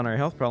focused on our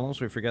health problems,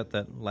 we forget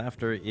that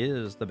laughter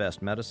is the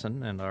best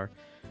medicine. And our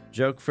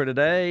joke for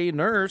today,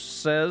 nurse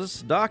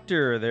says,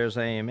 "Doctor, there's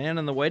a man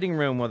in the waiting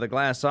room with a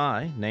glass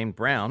eye named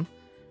Brown."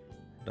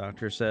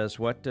 Doctor says,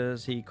 "What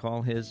does he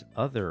call his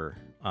other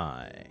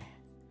eye?"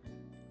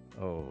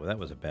 Oh, that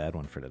was a bad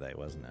one for today,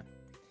 wasn't it?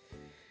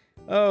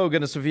 Oh,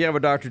 goodness, if you have a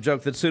doctor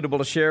joke that's suitable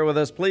to share with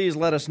us, please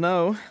let us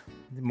know.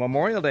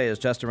 Memorial Day is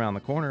just around the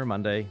corner,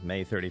 Monday,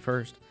 May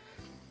 31st.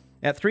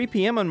 At 3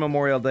 p.m. on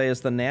Memorial Day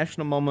is the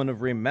national moment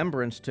of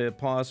remembrance to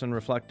pause and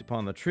reflect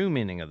upon the true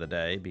meaning of the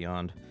day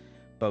beyond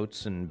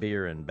boats and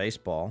beer and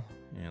baseball,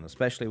 and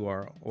especially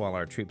while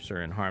our troops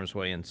are in harm's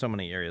way in so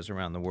many areas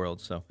around the world.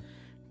 So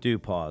do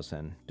pause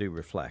and do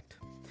reflect.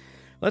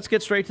 Let's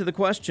get straight to the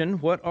question.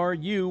 What are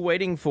you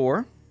waiting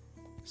for?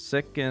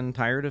 Sick and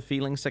tired of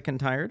feeling sick and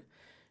tired?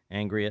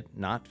 Angry at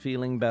not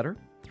feeling better?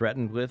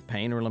 Threatened with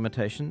pain or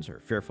limitations?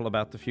 Or fearful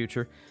about the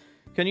future?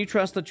 Can you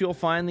trust that you'll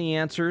find the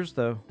answers,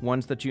 the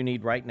ones that you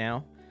need right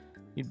now?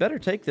 You'd better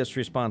take this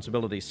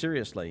responsibility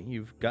seriously.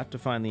 You've got to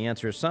find the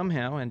answers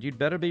somehow, and you'd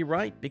better be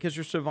right because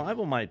your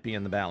survival might be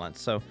in the balance.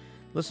 So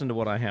listen to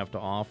what I have to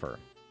offer.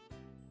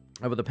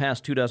 Over the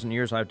past 24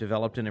 years, I've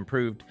developed and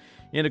improved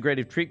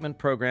integrative treatment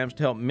programs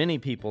to help many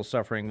people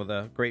suffering with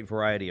a great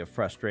variety of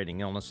frustrating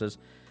illnesses,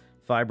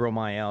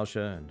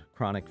 fibromyalgia and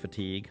chronic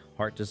fatigue,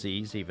 heart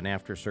disease, even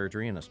after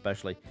surgery, and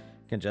especially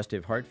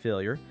congestive heart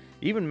failure,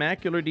 even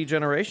macular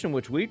degeneration,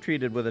 which we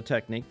treated with a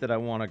technique that I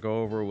want to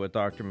go over with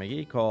Dr.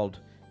 McGee called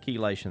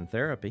chelation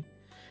therapy,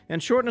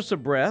 and shortness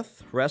of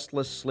breath,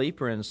 restless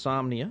sleep or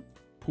insomnia,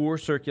 poor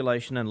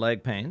circulation and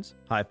leg pains,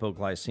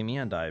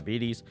 hypoglycemia and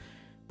diabetes,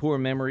 poor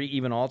memory,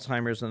 even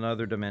Alzheimer's and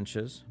other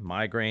dementias,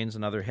 migraines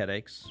and other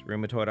headaches,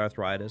 rheumatoid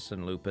arthritis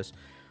and lupus,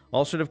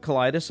 ulcerative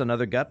colitis and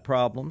other gut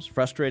problems,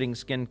 frustrating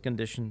skin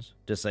conditions,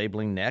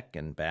 disabling neck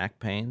and back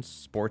pains,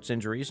 sports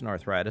injuries and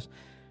arthritis,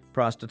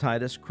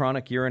 prostatitis,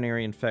 chronic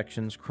urinary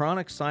infections,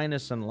 chronic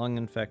sinus and lung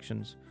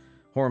infections,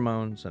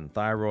 hormones and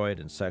thyroid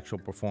and sexual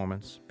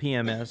performance,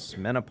 PMS,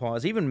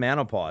 menopause, even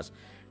menopause.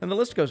 And the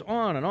list goes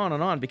on and on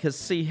and on because,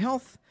 see,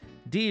 health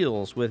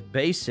deals with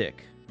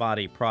basic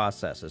body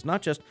processes,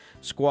 not just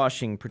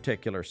squashing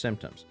particular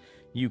symptoms.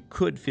 You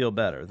could feel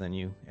better than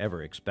you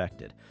ever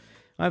expected.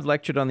 I've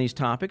lectured on these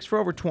topics for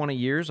over 20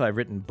 years. I've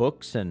written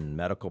books and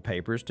medical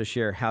papers to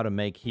share how to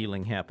make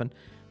healing happen.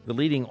 The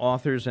leading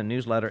authors and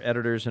newsletter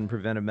editors in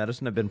preventive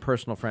medicine have been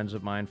personal friends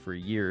of mine for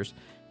years.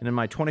 And in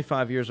my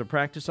 25 years of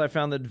practice, I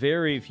found that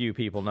very few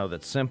people know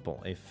that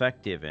simple,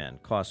 effective,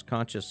 and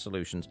cost-conscious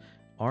solutions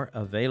are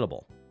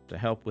available to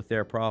help with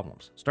their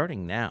problems,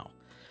 starting now.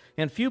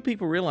 And few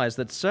people realize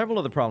that several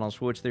of the problems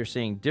for which they're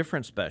seeing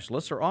different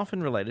specialists are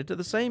often related to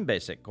the same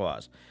basic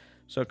cause.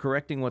 So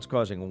correcting what's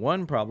causing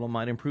one problem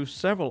might improve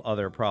several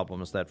other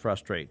problems that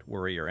frustrate,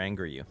 worry, or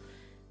anger you.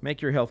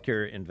 Make your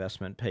healthcare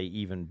investment pay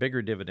even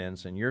bigger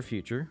dividends in your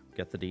future.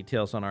 Get the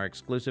details on our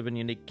exclusive and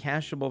unique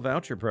cashable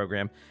voucher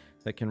program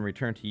that can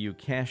return to you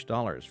cash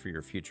dollars for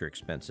your future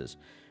expenses.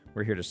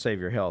 We're here to save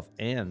your health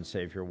and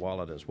save your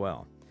wallet as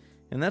well.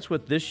 And that's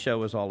what this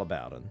show is all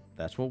about, and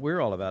that's what we're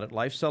all about at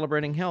Life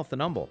Celebrating Health in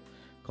Humble.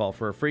 Call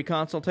for a free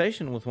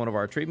consultation with one of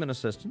our treatment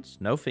assistants.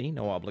 No fee,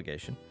 no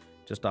obligation.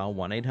 Just dial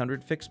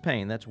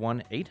 1-800-FIX-PAIN. That's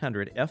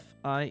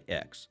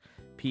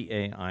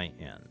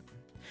 1-800-FIX-PAIN.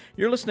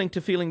 You're listening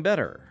to Feeling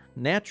Better,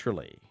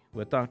 Naturally,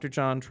 with Dr.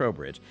 John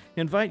Trowbridge.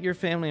 Invite your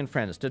family and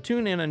friends to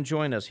tune in and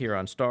join us here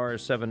on Star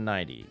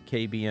 790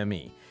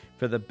 KBME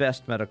for the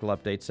best medical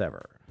updates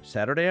ever,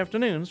 Saturday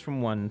afternoons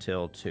from 1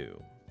 till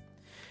 2.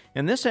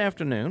 And this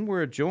afternoon,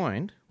 we're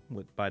joined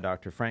by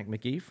Dr. Frank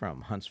McGee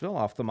from Huntsville,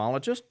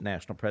 ophthalmologist,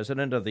 national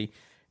president of the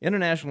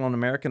International and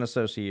American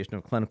Association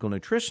of Clinical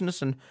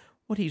Nutritionists, and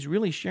what he's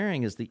really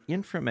sharing is the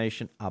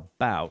information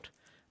about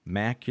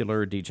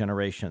macular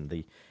degeneration,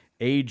 the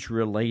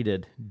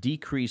age-related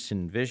decrease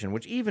in vision,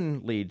 which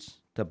even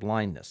leads to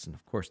blindness. And,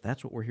 of course,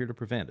 that's what we're here to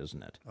prevent,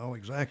 isn't it? Oh,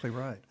 exactly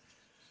right.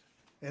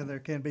 And there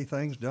can be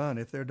things done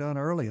if they're done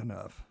early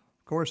enough.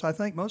 Of course, I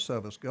think most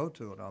of us go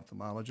to an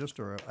ophthalmologist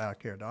or an eye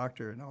care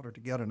doctor in order to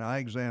get an eye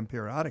exam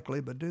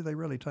periodically, but do they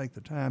really take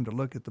the time to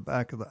look at the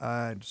back of the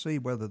eye and see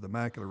whether the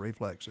macular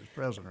reflex is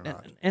present or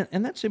not?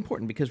 And that's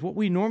important because what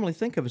we normally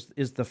think of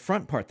is the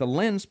front part, the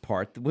lens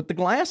part with the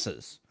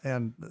glasses.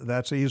 And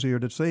that's easier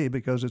to see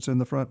because it's in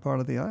the front part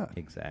of the eye.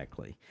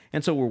 Exactly.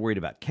 And so we're worried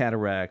about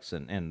cataracts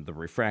and the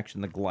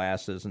refraction, the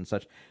glasses and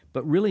such.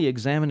 But really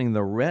examining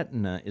the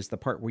retina is the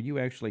part where you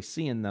actually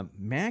see, and the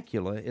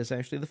macula is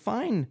actually the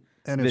fine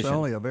and it's vision.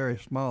 only a very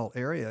small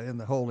area in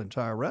the whole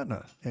entire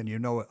retina. And you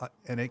know,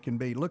 and it can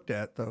be looked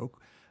at, though,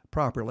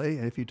 properly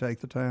if you take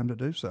the time to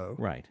do so.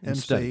 Right. And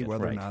study see it,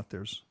 whether right. or not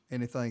there's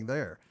anything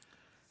there.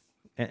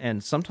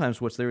 And sometimes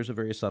what's there is a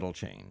very subtle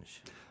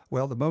change.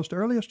 Well, the most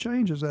earliest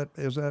change is that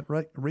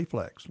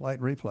reflex,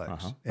 light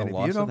reflex. The And if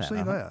loss you of don't that,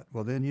 see that,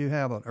 well, then you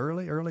have an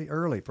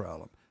early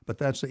problem. But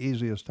that's the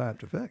easiest time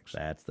to fix.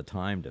 That's the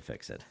time to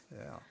fix it.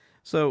 Yeah.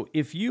 So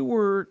if you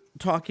were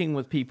talking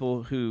with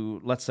people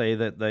who, let's say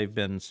that they've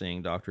been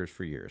seeing doctors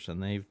for years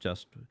and they've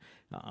just,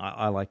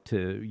 I like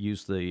to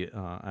use the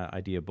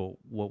idea about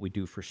what we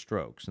do for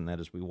strokes, and that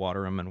is we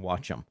water them and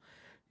watch them.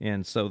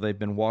 And so they've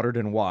been watered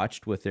and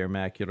watched with their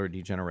macular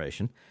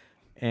degeneration,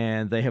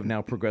 and they have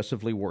now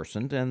progressively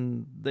worsened,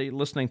 and they're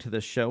listening to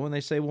this show and they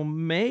say, well,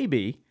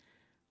 maybe,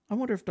 I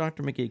wonder if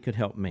Dr. McGee could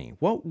help me.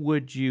 What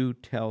would you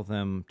tell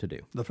them to do?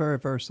 The very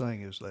first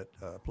thing is that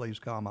please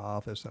call my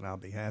office, and I'll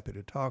be happy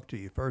to talk to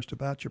you first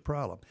about your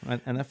problem.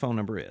 And that phone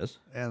number is?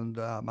 And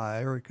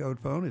my area code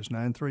phone is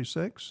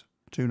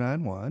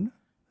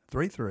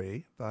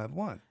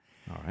 936-291-3351.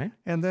 All right.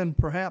 And then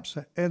perhaps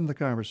in the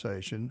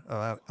conversation,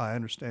 I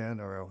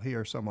understand or I'll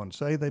hear someone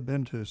say they've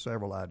been to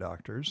several eye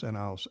doctors, and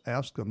I'll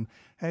ask them,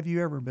 have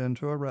you ever been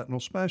to a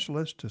retinal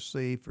specialist to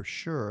see for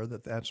sure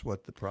that that's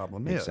what the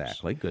problem is?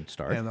 Exactly. Good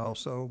start. And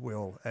also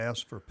we'll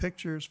ask for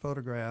pictures,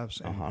 photographs,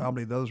 and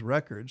probably those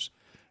records.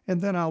 And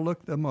then I'll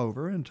look them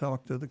over and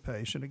talk to the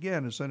patient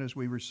again as soon as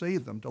we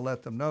receive them to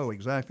let them know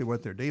exactly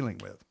what they're dealing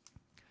with.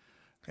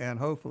 And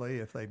hopefully,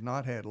 if they've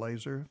not had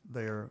laser,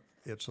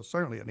 it's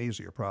certainly an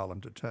easier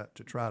problem to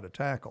try to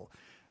tackle.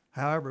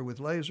 However, with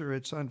laser,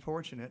 it's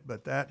unfortunate,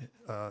 but that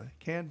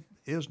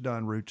is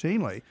done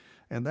routinely,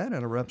 and that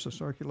interrupts the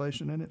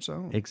circulation in its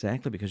own.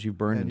 Exactly, because you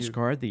burned and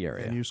scarred the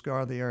area. And you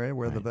scar the area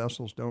where the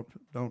vessels don't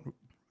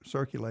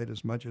circulate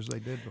as much as they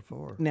did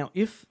before. Now,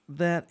 if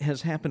that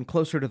has happened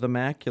closer to the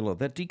macula,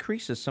 that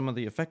decreases some of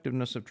the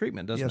effectiveness of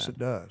treatment, doesn't it? Yes, it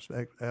does.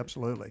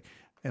 Absolutely.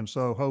 And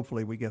so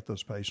hopefully we get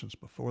those patients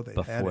before they had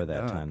Before it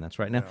that done. time, that's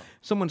right. Now,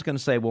 someone's going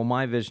to say, well,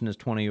 my vision is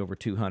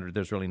 20/200.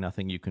 There's really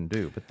nothing you can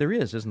do. But there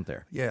is, isn't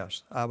there?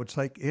 Yes. I would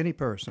take any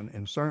person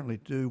and certainly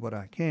do what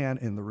I can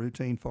in the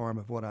routine form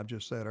of what I've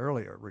just said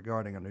earlier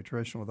regarding a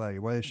nutritional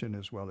evaluation,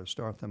 as well as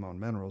start them on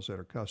minerals that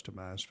are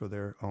customized for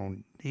their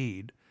own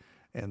need.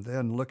 And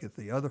then look at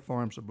the other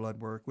forms of blood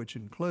work, which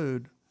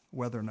include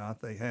whether or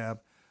not they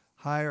have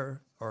a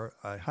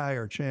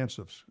higher chance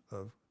of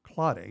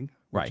clotting,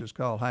 which is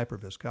called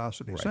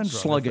hyperviscosity syndrome.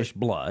 Sluggish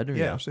blood.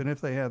 Yes, and if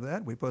they have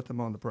that, we put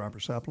them on the proper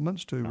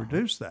supplements to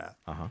reduce that.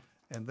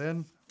 And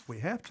then we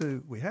have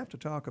to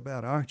talk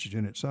about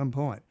oxygen at some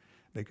point,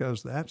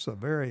 because that's a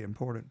very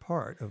important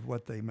part of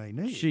what they may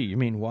need. Gee, you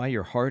mean why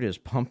your heart is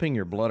pumping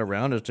your blood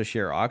around is to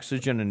share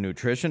oxygen and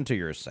nutrition to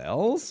your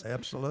cells?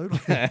 Absolutely.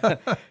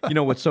 You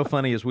know, what's so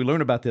funny is we learn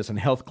about this in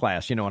health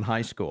class, in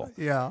high school.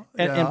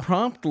 And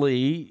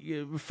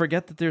promptly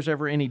forget that there's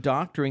ever any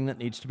doctoring that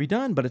needs to be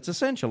done, but it's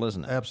essential,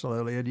 isn't it?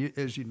 Absolutely. And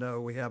as you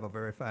know, we have a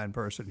very fine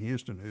person in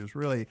Houston who's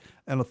really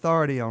an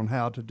authority on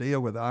how to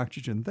deal with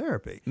oxygen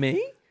therapy.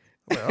 Me?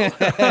 Well,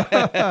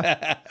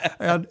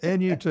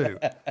 and you too,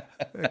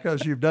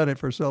 because you've done it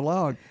for so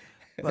long.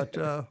 But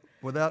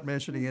without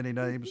mentioning any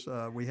names,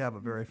 we have a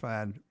very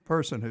fine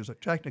person who's a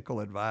technical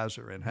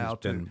advisor in how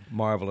It's been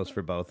marvelous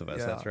for both of us.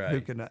 That's right.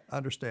 who can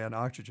understand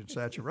oxygen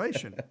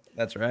saturation.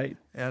 That's right.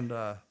 And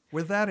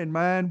with that in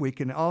mind, we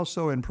can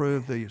also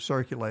improve the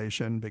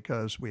circulation,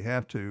 because we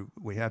have to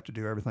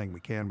do everything we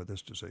can with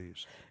this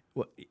disease.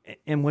 Well,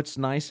 and what's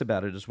nice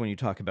about it is when you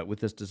talk about with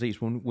this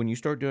disease, when you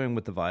start doing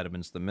with the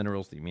vitamins, the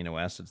minerals, the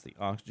amino acids, the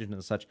oxygen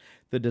and such,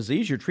 the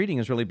disease you're treating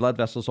is really blood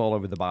vessels all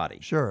over the body.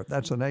 Sure.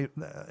 That's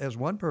as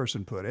one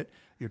person put it,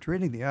 you're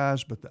treating the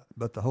eyes,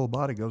 but the whole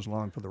body goes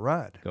along for the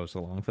ride. Goes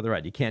along for the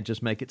ride. You can't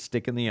just make it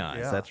stick in the eyes.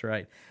 Yeah. That's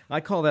right.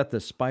 I call that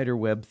the spider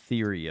web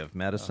theory of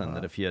medicine,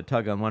 that if you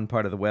tug on one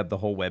part of the web, the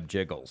whole web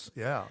jiggles.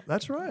 Yeah,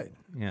 that's right.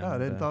 Yeah, I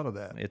hadn't thought of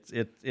that.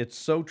 It's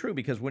so true,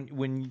 because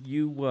when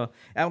you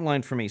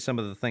outlined for me some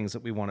of the things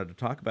that we wanted to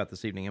talk about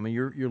this evening, I mean,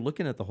 you're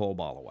looking at the whole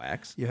ball of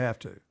wax. You have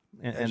to,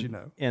 as you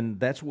know. And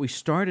that's what we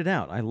started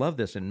out. I love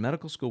this. In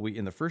medical school,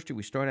 in the first year,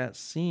 we start out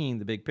seeing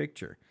the big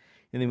picture.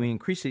 And then we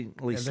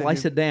increasingly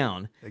slice it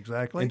down.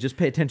 Exactly. And just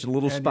pay attention to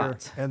little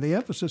spots. And the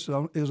emphasis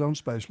is on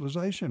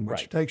specialization,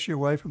 which takes you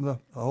away from the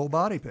whole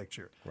body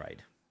picture. Right.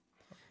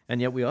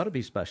 And yet we ought to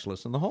be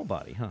specialists in the whole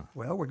body, huh?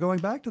 Well, we're going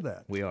back to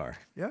that. We are.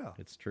 Yeah.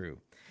 It's true.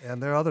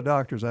 And there are other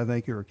doctors, I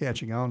think, who are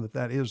catching on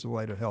that is the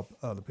way to help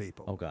other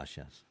people. Oh, gosh,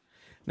 yes.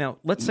 Now,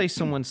 let's say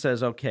someone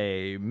says,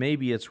 okay,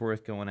 maybe it's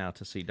worth going out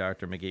to see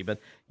Dr. McGee,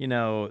 but,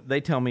 they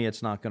tell me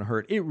it's not going to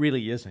hurt. It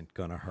really isn't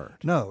going to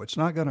hurt. No, it's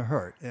not going to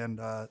hurt. And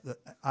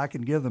I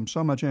can give them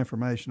so much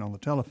information on the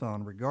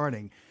telephone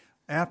regarding,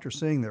 after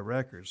seeing their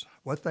records,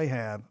 what they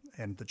have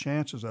and the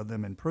chances of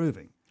them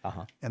improving.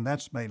 And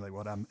that's mainly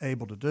what I'm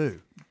able to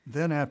do.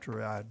 Then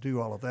after I do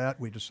all of that,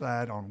 we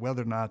decide on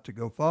whether or not to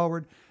go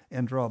forward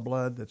and draw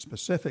blood that's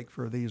specific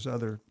for these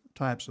other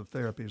types of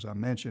therapies I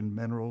mentioned,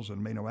 minerals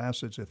and amino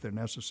acids if they're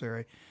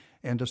necessary,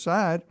 and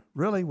decide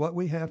really what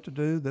we have to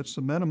do that's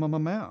the minimum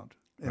amount,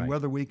 and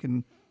whether we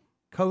can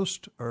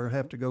coast or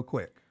have to go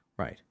quick.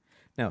 Right.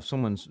 Now, if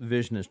someone's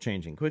vision is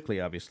changing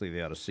quickly, obviously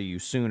they ought to see you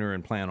sooner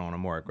and plan on a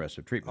more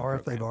aggressive treatment Or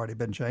if program. they've already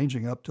been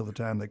changing up till the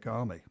time they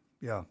call me.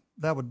 Yeah,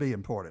 that would be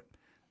important.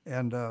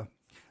 And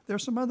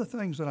there's some other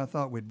things that I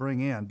thought we'd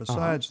bring in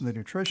besides the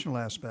nutritional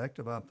aspect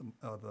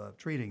of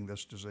treating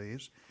this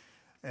disease.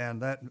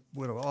 And that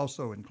would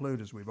also include,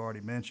 as we've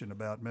already mentioned,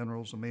 about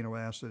minerals, amino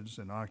acids,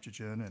 and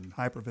oxygen, and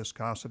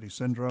hyperviscosity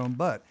syndrome.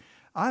 But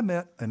I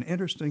met an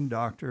interesting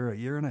doctor a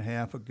year and a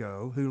half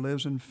ago who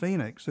lives in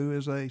Phoenix, who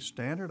is a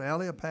standard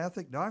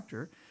allopathic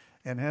doctor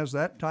and has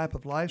that type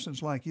of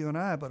license like you and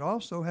I, but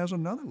also has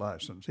another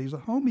license. He's a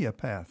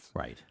homeopath.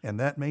 Right. And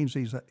that means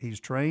he's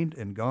trained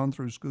and gone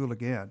through school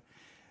again.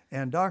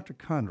 And Dr.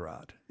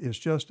 Conrad is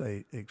just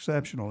an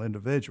exceptional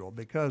individual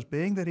because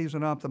being that he's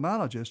an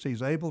ophthalmologist,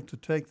 he's able to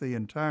take the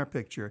entire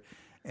picture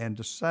and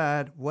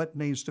decide what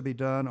needs to be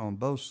done on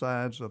both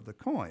sides of the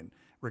coin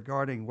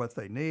regarding what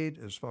they need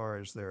as far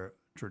as their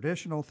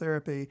traditional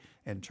therapy,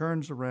 and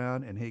turns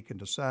around and he can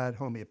decide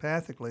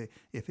homeopathically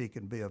if he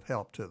can be of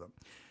help to them.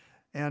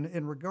 And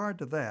in regard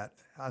to that,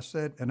 I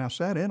sat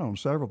in on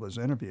several of his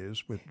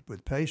interviews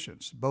with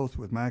patients, both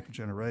with macular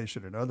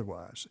degeneration and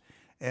otherwise.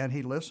 And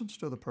he listens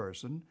to the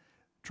person,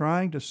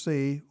 trying to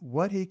see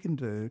what he can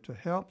do to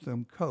help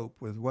them cope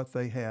with what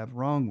they have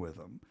wrong with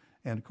them.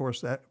 And, of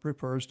course, that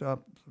refers to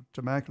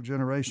macular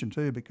degeneration,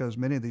 too, because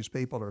many of these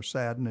people are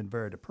saddened and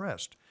very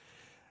depressed.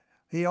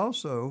 He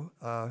also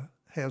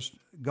has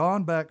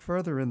gone back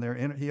further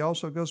he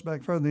also goes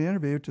back further in the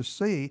interview to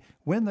see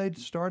when they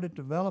started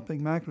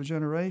developing macular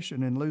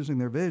degeneration and losing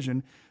their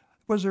vision,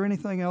 was there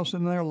anything else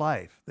in their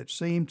life that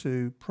seemed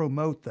to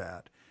promote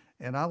that?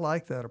 And I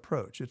like that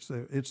approach. It's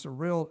a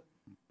real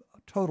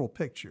total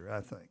picture,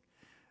 I think.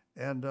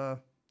 And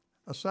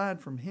aside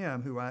from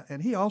him,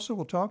 and he also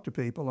will talk to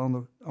people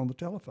on the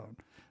telephone.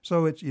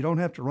 So you don't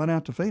have to run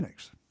out to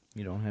Phoenix.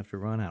 You don't have to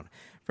run out.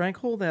 Frank,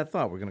 hold that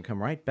thought. We're going to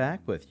come right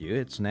back with you.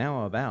 It's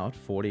now about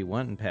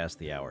 41 past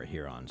the hour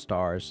here on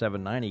Star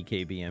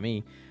 790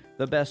 KBME,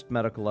 the best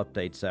medical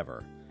updates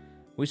ever.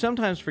 We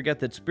sometimes forget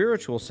that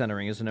spiritual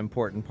centering is an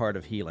important part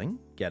of healing,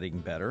 getting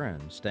better,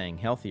 and staying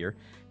healthier.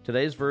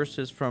 Today's verse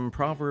is from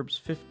Proverbs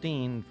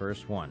 15,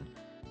 verse 1.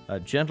 A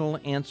gentle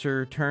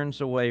answer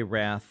turns away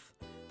wrath,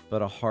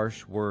 but a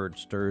harsh word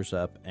stirs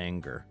up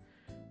anger.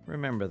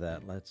 Remember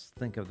that. Let's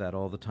think of that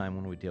all the time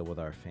when we deal with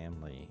our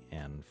family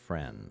and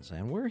friends.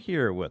 And we're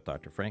here with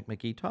Dr. Frank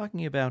McGee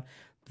talking about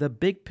the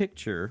big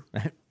picture,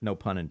 no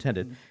pun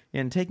intended,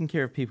 in taking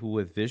care of people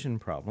with vision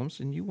problems.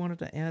 And you wanted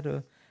to add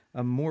a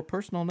more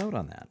personal note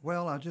on that.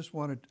 Well, I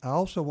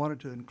also wanted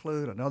to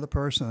include another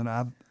person that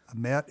I've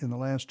met in the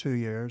last 2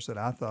 years that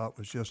I thought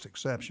was just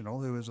exceptional,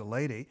 who is a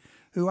lady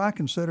who I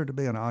consider to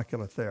be an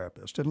ocular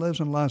therapist and lives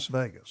in Las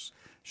Vegas.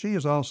 She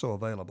is also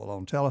available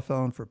on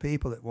telephone for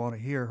people that want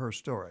to hear her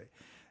story.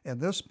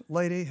 And this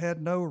lady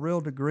had no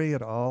real degree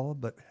at all,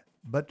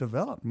 but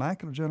developed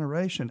macular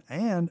degeneration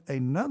and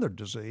another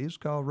disease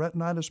called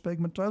retinitis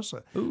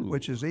pigmentosa,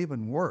 which is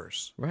even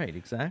worse. Right,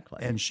 exactly.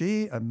 And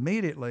she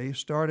immediately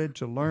started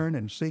to learn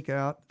and seek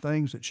out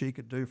things that she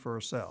could do for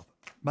herself.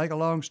 Make a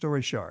long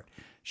story short,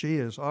 she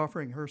is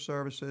offering her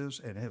services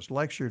and has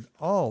lectured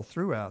all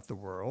throughout the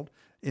world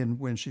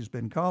when she's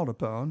been called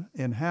upon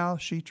in how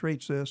she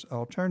treats this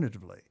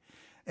alternatively.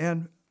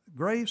 And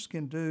Grace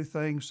can do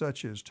things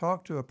such as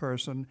talk to a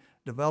person,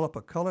 develop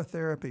a color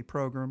therapy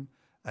program,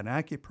 an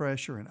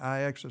acupressure and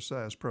eye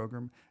exercise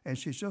program, and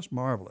she's just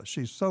marvelous.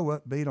 She's so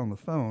upbeat on the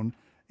phone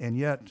and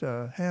yet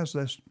has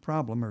this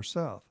problem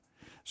herself.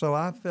 So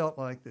I felt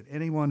like that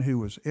anyone who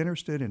was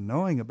interested in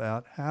knowing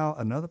about how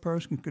another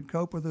person could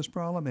cope with this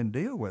problem and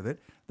deal with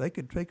it, they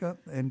could pick up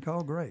and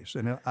call Grace.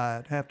 And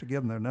I'd have to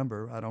give them their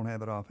number. I don't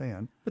have it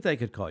offhand. But they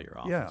could call your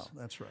office. Yeah,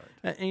 that's right.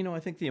 And, I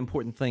think the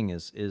important thing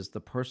is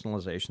the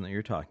personalization that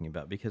you're talking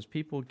about, because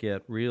people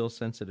get real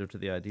sensitive to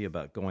the idea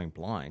about going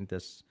blind.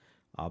 This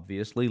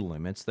obviously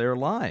limits their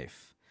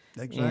life.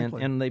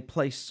 Exactly. And they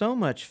place so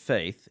much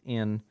faith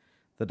in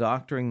the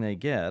doctoring they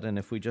get, and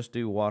if we just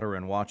do water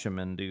and watch them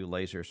and do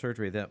laser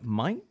surgery, that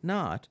might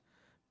not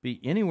be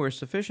anywhere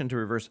sufficient to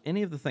reverse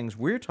any of the things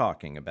we're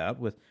talking about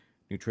with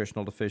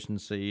nutritional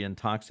deficiency and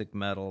toxic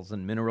metals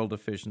and mineral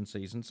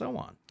deficiencies and so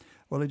on.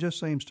 Well, it just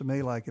seems to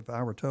me like if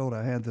I were told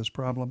I had this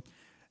problem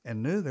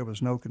and knew there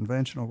was no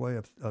conventional way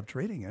of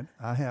treating it,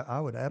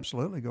 I would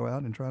absolutely go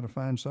out and try to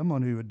find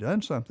someone who had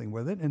done something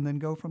with it and then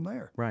go from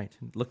there. Right.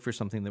 Look for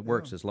something that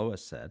works, as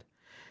Lois said.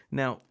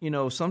 Now,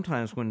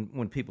 sometimes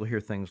when people hear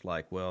things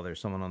like, well,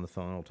 there's someone on the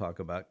phone who'll talk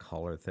about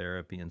color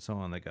therapy and so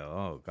on, they go,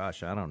 oh,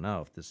 gosh, I don't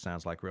know if this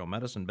sounds like real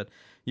medicine. But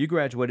you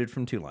graduated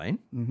from Tulane,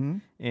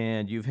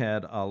 and you've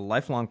had a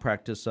lifelong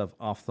practice of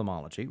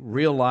ophthalmology,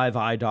 real live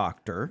eye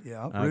doctor.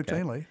 Yeah,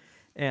 routinely.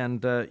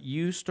 And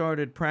you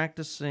started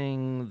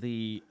practicing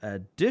the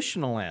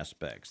additional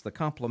aspects, the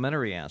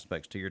complementary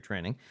aspects to your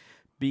training,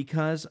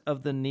 because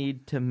of the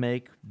need to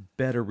make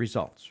better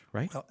results,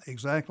 right? Well,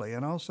 exactly.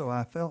 And also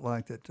I felt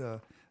like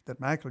that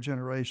macular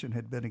degeneration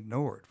had been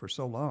ignored for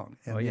so long.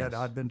 And yet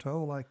I'd been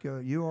told, like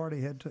you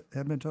already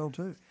had been told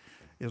too,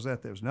 is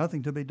that there's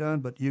nothing to be done,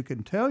 but you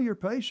can tell your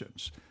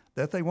patients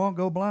that they won't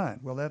go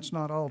blind. Well, that's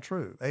not all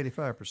true.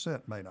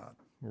 85% may not.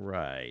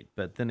 Right.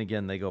 But then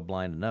again, they go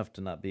blind enough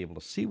to not be able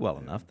to see well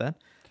enough. That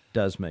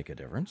does make a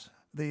difference.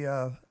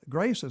 The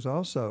Graces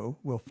also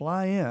will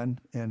fly in,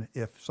 and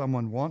if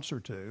someone wants her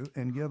to,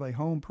 and give a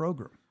home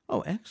program.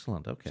 Oh,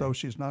 excellent. Okay. So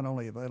she's not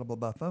only available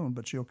by phone,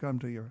 but she'll come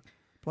to your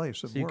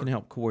place of So you work. can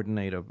help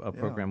coordinate a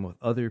program with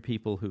other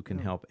people who can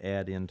help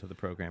add into the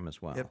program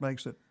as well. It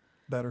makes it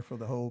better for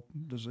the whole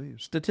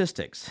disease.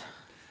 Statistics.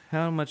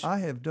 How much? I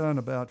have done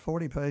about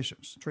 40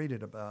 patients,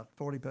 treated about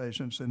 40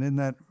 patients, and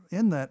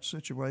in that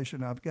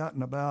situation, I've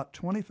gotten about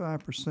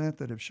 25%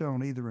 that have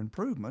shown either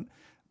improvement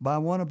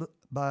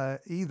by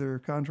either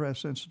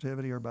contrast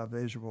sensitivity or by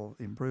visual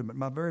improvement.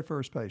 My very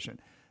first patient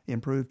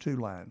improved 2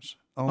 lines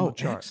on the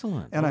chart.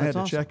 Excellent. And I had to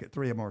awesome. check it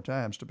 3 or more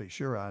times to be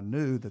sure I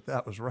knew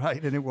that was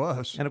right, and it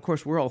was. And of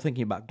course, we're all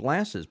thinking about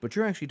glasses, but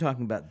you're actually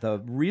talking about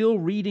the real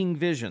reading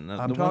vision.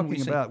 I'm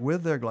talking about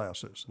with their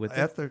glasses, With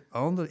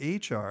on the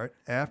E-chart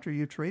after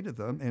you treated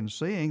them, and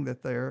seeing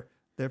that their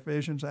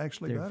vision's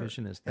actually their better.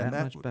 vision is And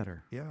that much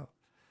better. Yeah.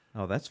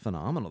 Oh, that's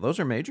phenomenal.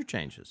 Those are major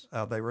changes.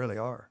 They really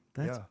are.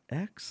 That's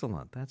yeah.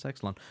 excellent. That's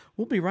excellent.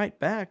 We'll be right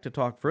back to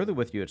talk further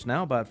with you. It's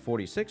now about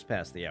 46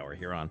 past the hour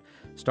here on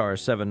Star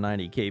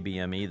 790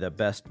 KBME, the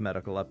best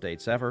medical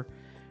updates ever.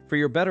 For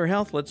your better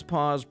health, let's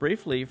pause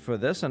briefly for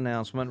this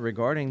announcement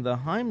regarding the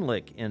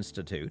Heimlich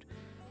Institute.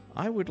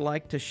 I would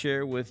like to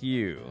share with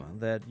you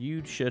that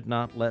you should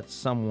not let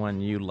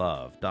someone you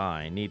love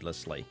die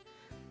needlessly.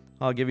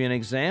 I'll give you an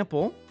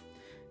example.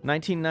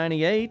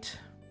 1998,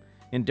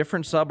 in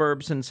different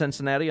suburbs in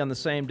Cincinnati on the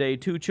same day,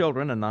 2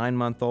 children, a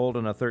 9-month-old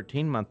and a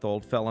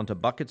 13-month-old, fell into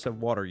buckets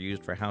of water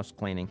used for house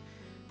cleaning.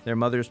 Their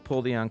mothers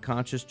pulled the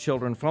unconscious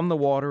children from the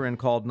water and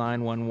called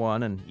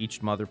 911, and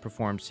each mother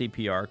performed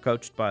CPR,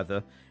 coached by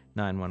the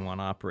 911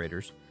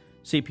 operators.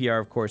 CPR,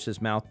 of course,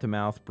 is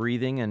mouth-to-mouth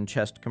breathing and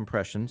chest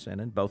compressions, and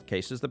in both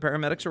cases, the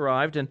paramedics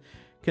arrived and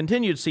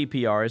continued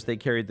CPR as they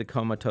carried the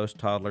comatose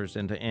toddlers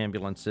into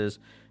ambulances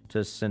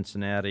to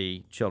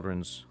Cincinnati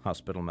Children's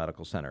Hospital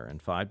Medical Center.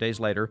 And 5 days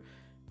later,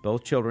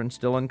 both children,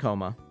 still in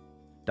coma,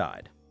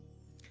 died.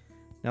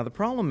 Now, the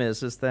problem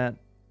is that,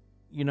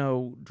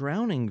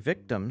 drowning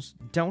victims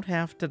don't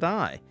have to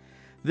die.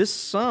 This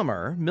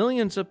summer,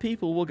 millions of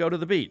people will go to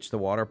the beach, the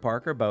water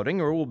park, or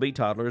boating, or will be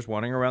toddlers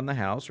wandering around the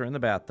house or in the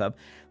bathtub.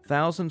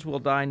 Thousands will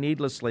die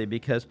needlessly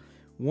because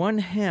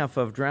 1/2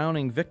 of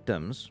drowning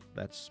victims,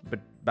 that's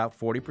about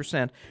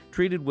 40%,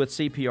 treated with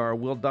CPR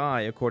will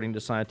die, according to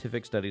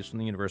scientific studies from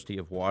the University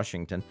of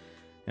Washington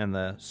and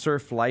the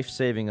Surf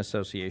Life-Saving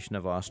Association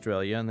of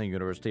Australia and the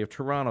University of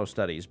Toronto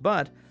studies.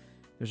 But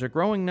there's a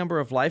growing number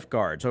of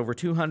lifeguards, over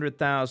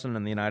 200,000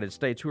 in the United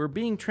States, who are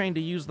being trained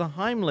to use the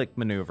Heimlich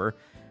maneuver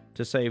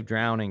to save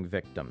drowning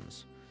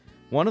victims.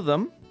 One of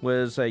them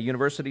was a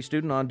university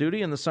student on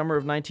duty in the summer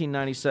of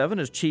 1997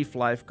 as chief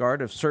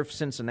lifeguard of Surf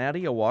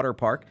Cincinnati, a water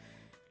park.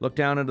 Looked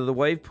down into the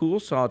wave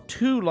pool, saw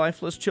 2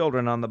 lifeless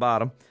children on the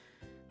bottom.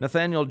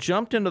 Nathaniel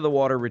jumped into the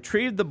water,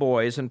 retrieved the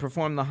boys, and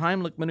performed the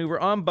Heimlich maneuver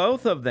on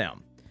both of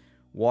them.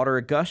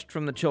 Water gushed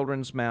from the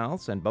children's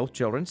mouths, and both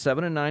children,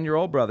 7- and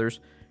 9-year-old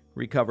brothers,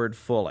 recovered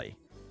fully.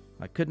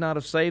 I could not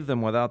have saved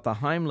them without the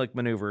Heimlich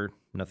maneuver,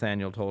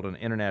 Nathaniel told an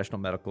international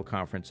medical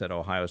conference at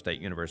Ohio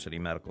State University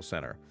Medical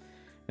Center.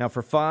 Now,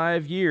 for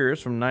 5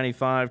 years, from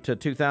 1995 to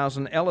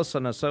 2000,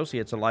 Ellison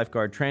Associates, a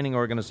lifeguard training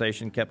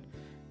organization, kept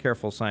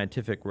careful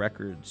scientific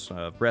records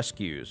of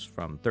rescues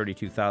from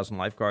 32,000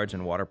 lifeguards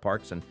in water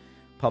parks and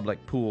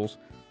public pools.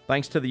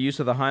 Thanks to the use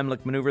of the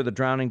Heimlich maneuver, the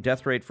drowning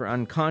death rate for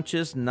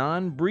unconscious,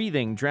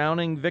 non-breathing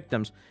drowning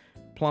victims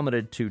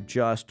plummeted to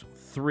just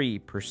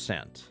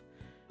 3%.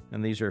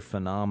 And these are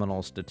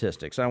phenomenal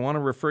statistics. I want to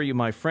refer you,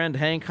 my friend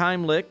Hank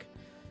Heimlich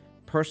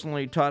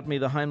personally taught me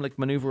the Heimlich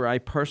maneuver I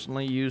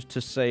personally used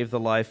to save the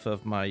life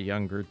of my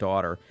younger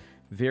daughter.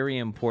 Very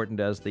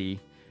important as the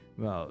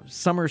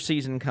summer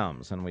season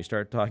comes and we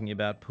start talking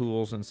about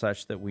pools and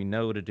such, that we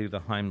know to do the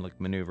Heimlich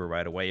maneuver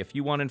right away. If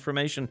you want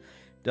information,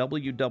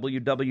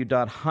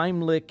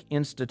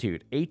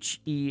 www.heimlich.institute,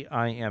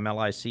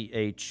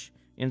 HEIMLICH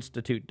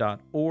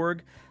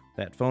institute.org.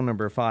 That phone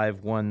number,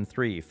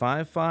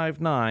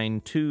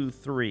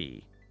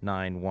 513-559-2391.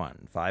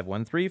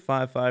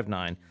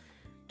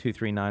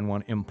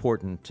 513-559-2391.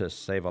 Important to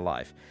save a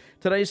life.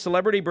 Today's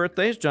celebrity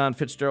birthdays: John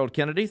Fitzgerald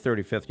Kennedy,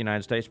 35th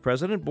United States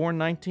President, born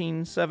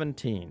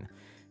 1917.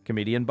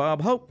 Comedian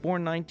Bob Hope,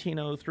 born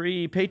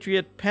 1903.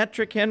 Patriot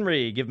Patrick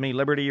Henry, Give Me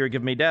Liberty or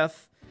Give Me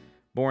Death,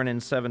 born in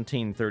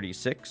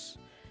 1736.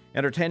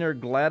 Entertainer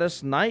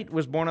Gladys Knight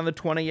was born on the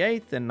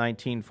 28th in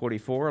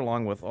 1944,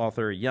 along with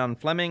author Jan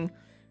Fleming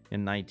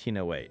in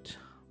 1908.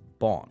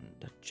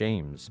 Bond,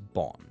 James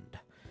Bond.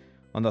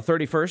 On the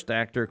 31st,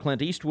 actor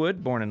Clint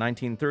Eastwood, born in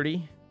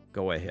 1930.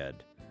 Go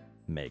ahead,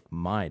 make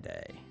my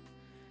day.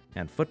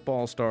 And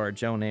football star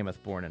Joe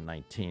Namath, born in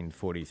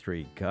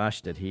 1943.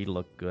 Gosh, did he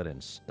look good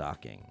in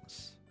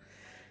stockings.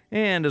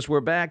 And as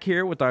we're back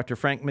here with Dr.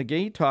 Frank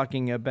McGee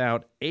talking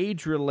about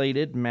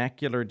age-related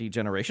macular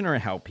degeneration, or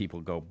how people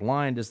go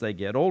blind as they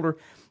get older,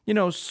 you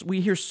know,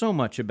 we hear so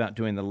much about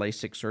doing the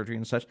LASIK surgery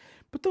and such,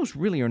 but those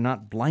really are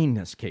not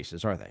blindness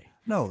cases, are they?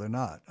 No, they're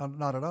not.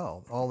 Not at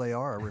all. All they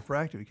are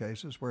refractive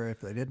cases where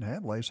if they didn't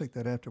have LASIK,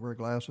 they'd have to wear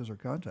glasses or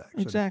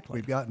contacts. Exactly. And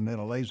we've gotten in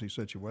a lazy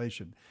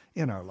situation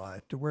in our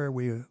life to where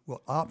we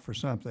will opt for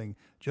something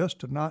just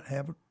to not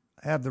have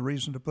the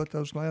reason to put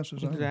those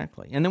glasses on.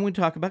 Exactly. And then we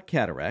talk about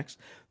cataracts.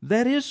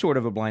 That is sort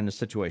of a blindness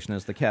situation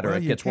as the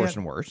cataract gets worse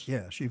and worse.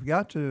 Yes, you've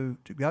got to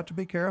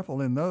be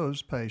careful in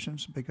those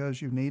patients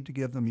because you need to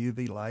give them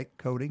UV light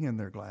coating in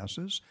their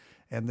glasses,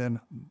 and then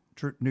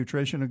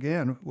nutrition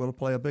again will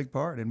play a big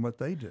part in what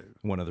they do.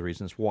 One of the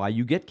reasons why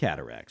you get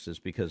cataracts is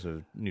because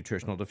of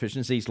nutritional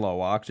deficiencies,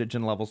 low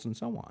oxygen levels, and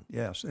so on.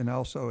 Yes, and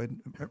also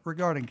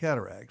regarding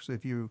cataracts,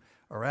 if you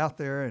are out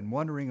there and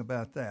wondering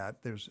about that,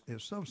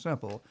 it's so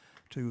simple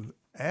to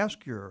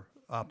ask your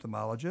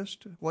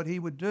ophthalmologist what he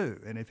would do.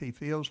 And if he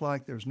feels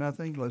like there's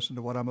nothing, listen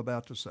to what I'm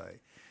about to say.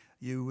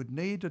 You would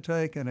need to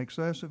take an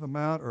excessive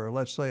amount, or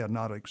let's say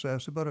not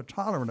excessive, but a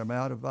tolerant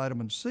amount of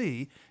vitamin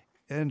C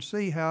and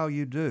see how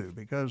you do,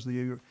 because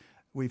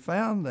we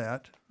found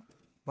that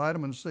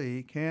vitamin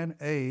C can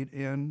aid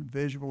in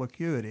visual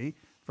acuity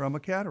from a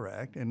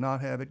cataract and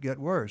not have it get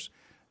worse.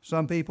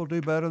 Some people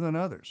do better than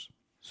others.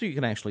 So you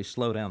can actually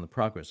slow down the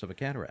progress of a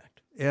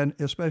cataract. And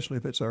especially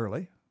if it's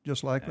early.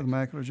 Just like with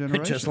macular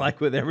degeneration. Just like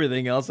with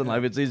everything else in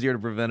life, it's easier to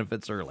prevent if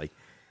it's early.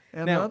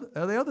 And now,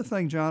 the other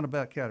thing, John,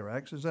 about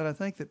cataracts is that I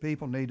think that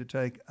people need to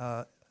take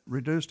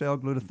reduced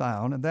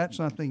L-glutathione, and that's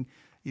something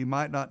you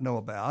might not know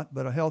about,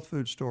 but a health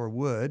food store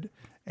would.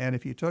 And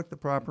if you took the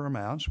proper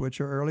amounts, which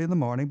are early in the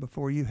morning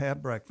before you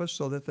have breakfast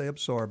so that they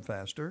absorb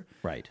faster,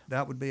 right,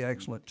 that would be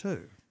excellent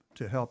too,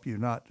 to help you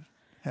not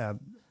have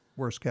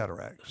worse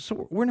cataracts.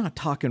 So we're not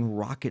talking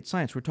rocket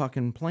science. We're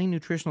talking plain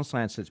nutritional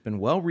science that's been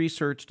well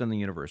researched in the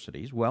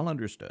universities, well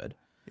understood.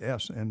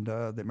 Yes, and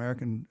the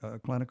American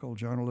Clinical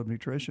Journal of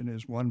Nutrition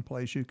is one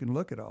place you can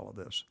look at all of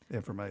this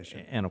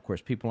information. And of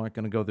course, people aren't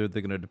going to go there.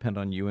 They're going to depend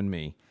on you and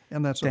me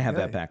and that's to have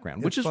that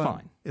background, which is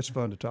fine. It's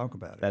fun to talk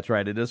about it. That's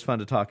right. It is fun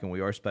to talk, and we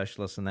are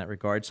specialists in that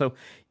regard. So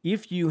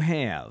if you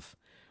have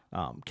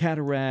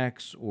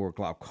cataracts or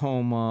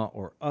glaucoma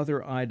or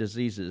other eye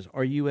diseases,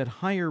 are you at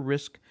higher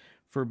risk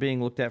for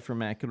being looked at for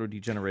macular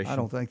degeneration? I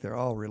don't think they're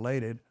all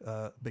related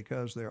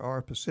because there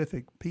are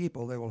specific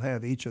people that will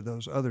have each of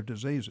those other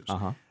diseases.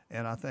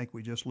 And I think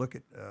we just look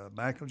at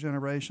macular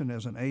degeneration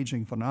as an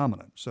aging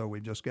phenomenon. So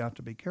we just got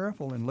to be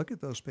careful and look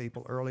at those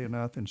people early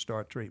enough and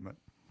start treatment.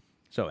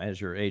 So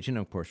as you're aging,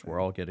 of course, we're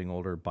all getting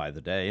older by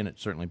the day, and it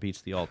certainly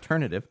beats the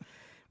alternative.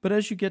 But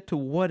as you get to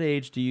what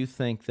age do you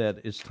think that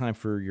it's time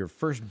for your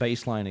first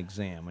baseline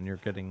exam when you're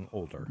getting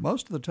older?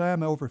 Most of the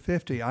time over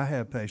 50, I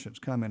have patients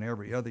come in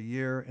every other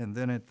year, and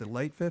then at the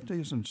late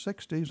 50s and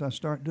 60s, I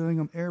start doing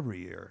them every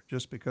year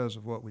just because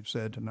of what we've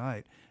said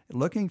tonight,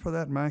 looking for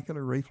that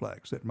macular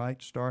reflex that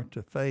might start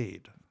to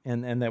fade.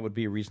 And that would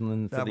be a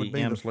reason for that the would be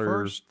Amsler. The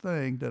first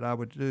thing that I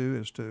would do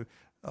is to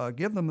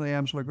give them the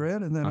Amsler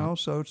grid and then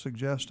also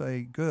suggest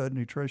a good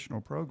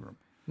nutritional program.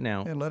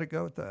 Now, and let it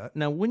go at that.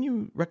 Now, when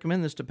you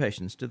recommend this to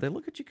patients, do they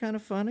look at you kind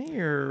of funny,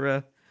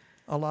 or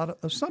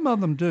some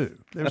of them do.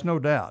 There's no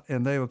doubt,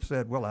 and they have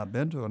said, "Well, I've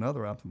been to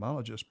another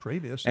ophthalmologist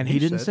previous, and he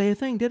didn't say a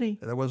thing, did he?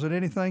 There wasn't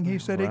anything he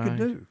said he could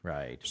do."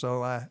 Right.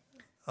 So I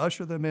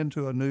usher them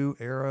into a new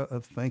era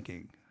of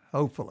thinking,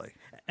 hopefully.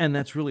 And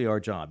that's really our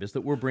job, is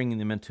that we're bringing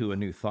them into a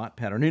new thought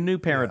pattern, a new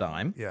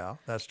paradigm. Yeah,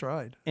 that's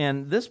right.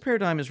 And this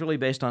paradigm is really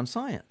based on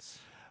science.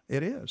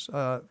 It is,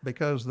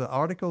 because the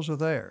articles are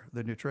there.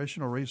 The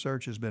nutritional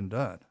research has been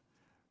done.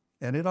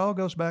 And it all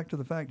goes back to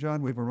the fact,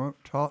 John, we've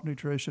taught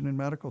nutrition in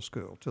medical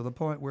school to the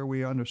point where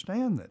we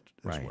understand that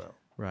as well.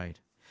 Right.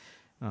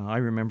 I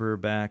remember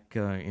back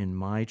in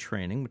my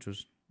training, which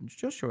was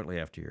just shortly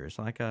after yours,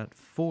 I got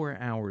 4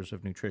 hours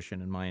of nutrition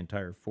in my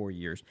entire 4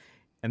 years.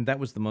 And that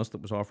was the most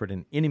that was offered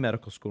in any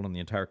medical school in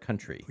the entire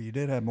country. Well, you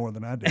did have more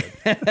than I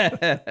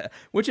did.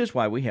 Which is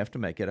why we have to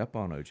make it up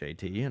on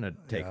OJT and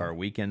take our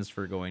weekends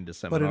for going to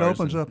seminars. But it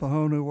opens up a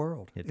whole new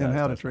world in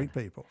how to treat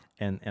people.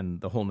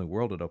 And the whole new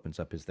world it opens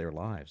up is their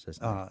lives,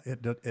 isn't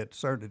it? It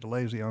certainly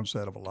delays the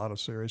onset of a lot of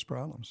serious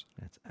problems.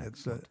 That's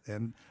excellent.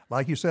 And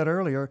like you said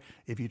earlier,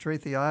 if you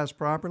treat the eyes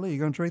properly, you're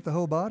going to treat the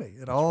whole body.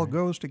 It all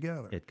goes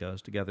together. It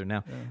goes together.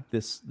 Now,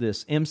 this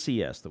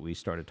MCS that we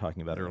started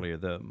talking about earlier,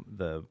 the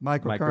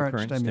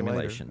microcurrent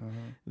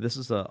stimulation. This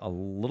is a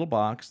little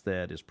box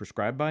that is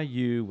prescribed by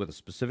you with a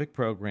specific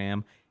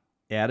program,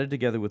 added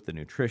together with the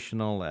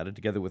nutritional, added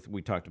together with,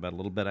 we talked about a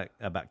little bit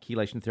about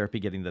chelation therapy,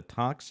 getting the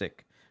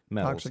toxic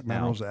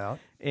metals out.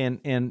 And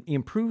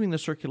improving the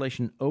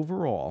circulation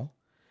overall.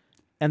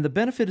 And the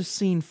benefit is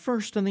seen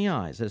first in the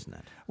eyes, isn't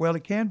it? Well,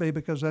 it can be,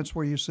 because that's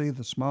where you see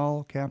the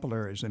small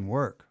capillaries in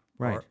work.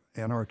 Right.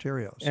 And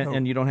arterials.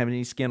 And you don't have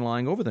any skin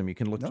lying over them. You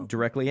can look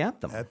directly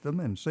at them. At them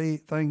and see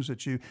things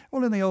that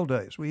well, in the old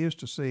days, we used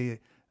to see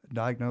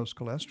diagnosed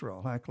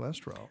cholesterol, high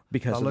cholesterol.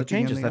 Because of the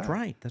changes. That's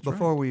right.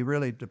 Before we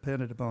really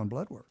depended upon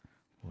blood work.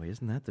 Boy,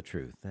 isn't that the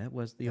truth? That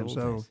was the And old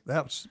so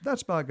days.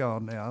 that's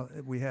bygone now.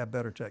 We have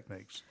better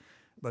techniques.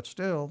 But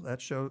still,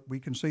 we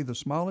can see the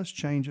smallest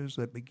changes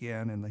that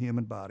begin in the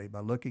human body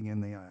by looking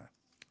in the eye.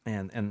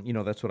 And you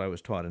know, that's what I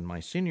was taught in my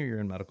senior year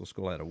in medical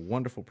school. I had a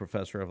wonderful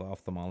professor of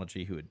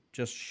ophthalmology who had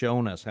just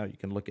shown us how you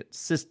can look at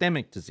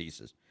systemic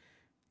diseases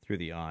through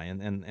the eye.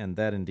 And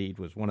that indeed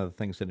was one of the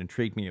things that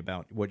intrigued me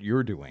about what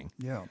you're doing.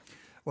 Yeah.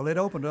 Well, it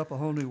opened up a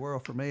whole new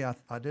world for me. I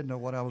didn't know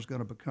what I was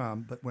going to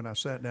become, but when I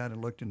sat down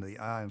and looked into the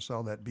eye and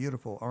saw that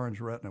beautiful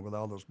orange retina with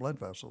all those blood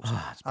vessels,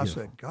 I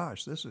said,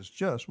 gosh, this is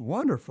just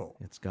wonderful.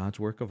 It's God's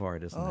work of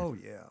art, isn't it? Oh,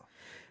 yeah.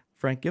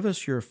 Frank, give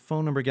us your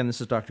phone number again.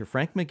 This is Dr.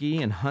 Frank McGee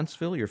in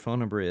Huntsville. Your phone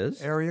number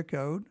is? Area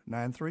code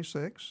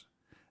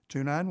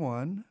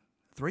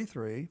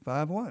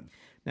 936-291-3351.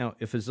 Now,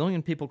 if a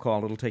zillion people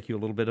call, it'll take you a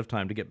little bit of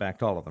time to get back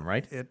to all of them,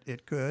 right?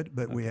 It could,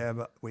 but Okay.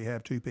 we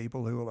have two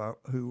people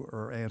who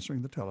are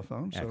answering the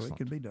telephone, so Excellent. it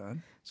can be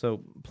done.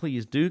 So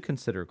please do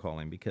consider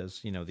calling, because,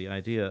 you know, the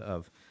idea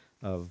of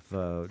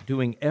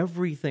doing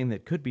everything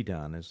that could be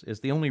done is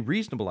the only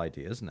reasonable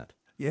idea, isn't it?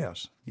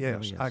 Yes, really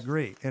yes, is. I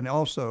agree. And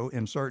also,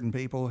 in certain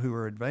people who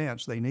are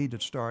advanced, they need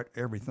to start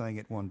everything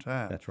at one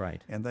time. That's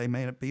right. And they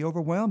may not be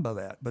overwhelmed by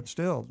that, but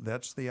still,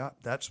 that's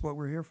what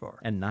we're here for.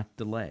 And not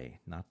delay,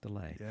 not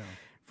delay. Yeah.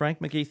 Frank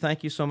McGee,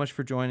 thank you so much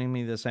for joining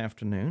me this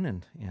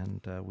afternoon,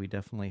 and we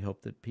definitely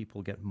hope that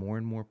people get more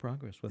and more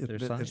progress with their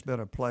sight. It's been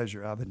a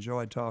pleasure. I've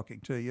enjoyed talking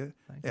to you,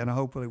 and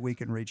hopefully we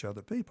can reach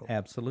other people.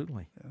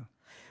 Absolutely. Yeah.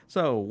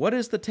 So, what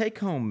is the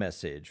take-home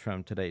message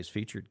from today's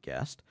featured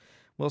guest?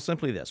 Well,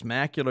 simply this: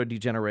 macular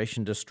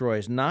degeneration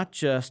destroys not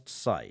just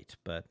sight,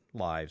 but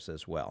lives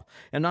as well.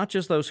 And not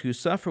just those who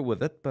suffer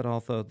with it, but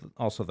also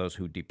those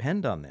who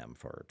depend on them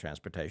for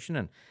transportation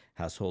and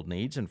household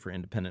needs and for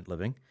independent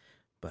living,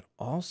 but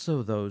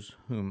also those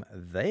whom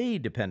they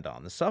depend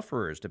on. The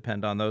sufferers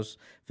depend on those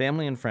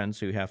family and friends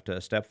who have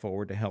to step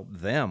forward to help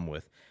them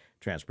with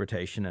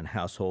transportation and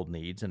household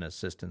needs and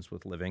assistance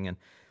with living. And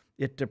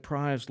it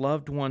deprives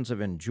loved ones of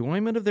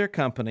enjoyment of their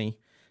company,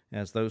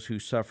 as those who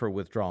suffer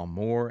withdraw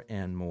more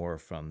and more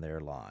from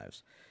their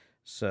lives.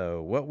 So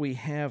what we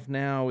have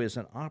now is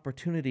an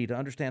opportunity to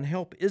understand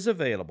help is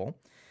available.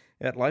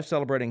 At Life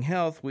Celebrating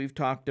Health, we've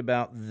talked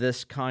about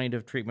this kind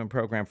of treatment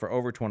program for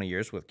over 20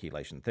 years with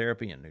chelation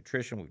therapy and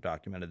nutrition. We've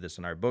documented this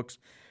in our books.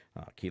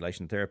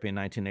 Chelation therapy in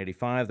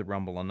 1985, the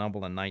Rumble and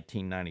Numble in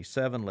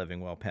 1997,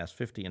 Living Well Past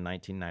 50 in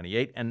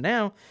 1998. And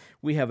now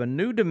we have a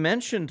new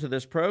dimension to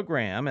this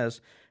program,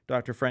 as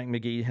Dr. Frank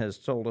McGee has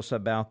told us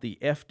about the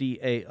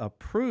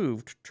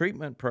FDA-approved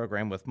treatment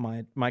program with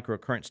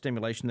microcurrent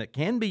stimulation that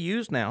can be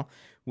used now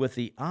with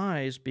the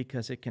eyes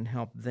because it can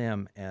help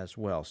them as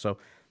well. So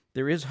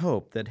there is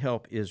hope that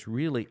help is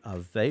really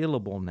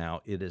available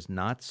now. It is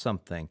not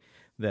something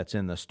that's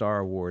in the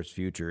Star Wars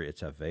future.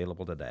 It's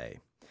available today.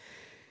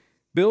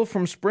 Bill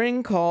from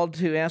Spring called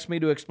to ask me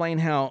to explain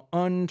how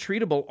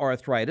untreatable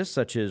arthritis,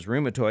 such as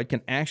rheumatoid,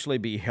 can actually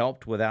be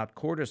helped without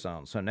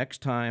cortisone. So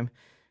next time,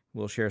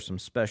 we'll share some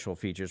special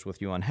features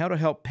with you on how to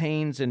help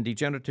pains and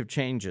degenerative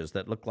changes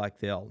that look like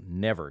they'll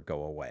never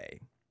go away.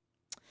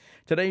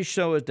 Today's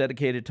show is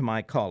dedicated to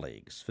my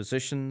colleagues,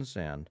 physicians,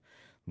 and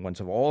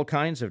ones of all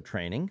kinds of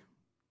training,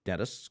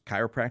 dentists,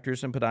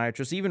 chiropractors, and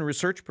podiatrists, even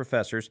research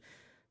professors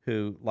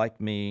who,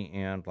 like me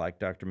and like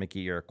Dr.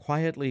 McGee, are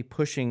quietly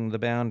pushing the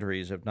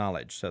boundaries of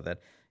knowledge so that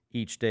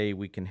each day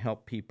we can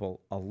help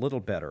people a little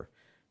better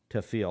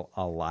to feel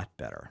a lot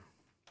better.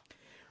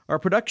 Our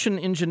production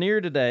engineer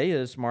today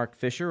is Mark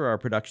Fisher, our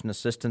production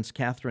assistants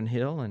Catherine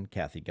Hill and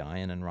Kathy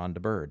Guyan and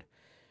Rhonda Bird.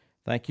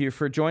 Thank you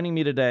for joining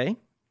me today.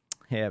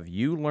 Have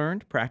you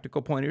learned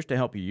practical pointers to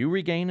help you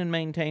regain and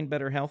maintain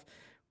better health?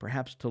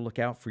 Perhaps to look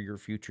out for your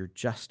future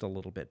just a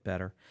little bit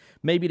better.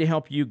 Maybe to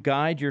help you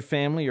guide your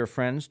family or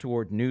friends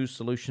toward new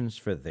solutions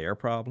for their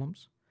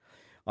problems.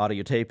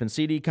 Audio tape and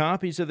CD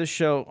copies of this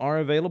show are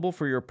available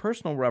for your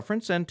personal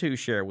reference and to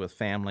share with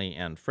family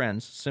and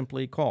friends.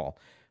 Simply call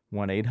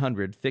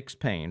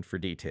 1-800-FIX-PAIN for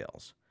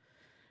details.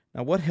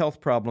 Now, what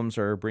health problems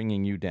are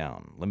bringing you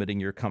down, limiting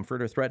your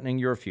comfort, or threatening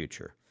your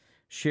future?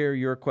 Share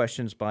your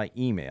questions by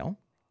email,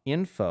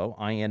 info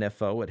at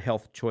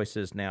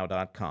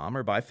healthchoicesnow.com,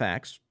 or by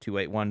fax,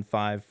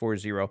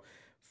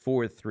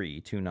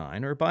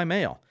 281-540-4329, or by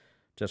mail.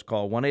 Just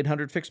call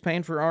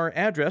 1-800-FIX-PAIN for our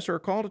address, or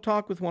call to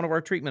talk with one of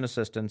our treatment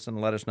assistants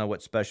and let us know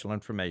what special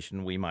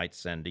information we might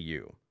send to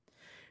you.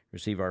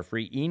 Receive our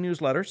free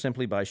e-newsletter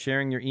simply by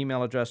sharing your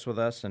email address with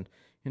us, and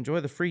enjoy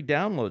the free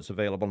downloads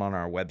available on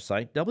our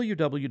website,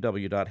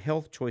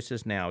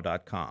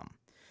 www.healthchoicesnow.com.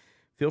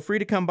 Feel free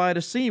to come by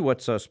to see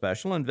what's so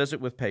special and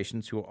visit with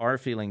patients who are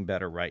feeling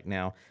better right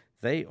now.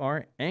 They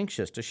are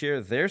anxious to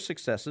share their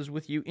successes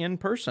with you in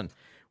person.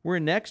 We're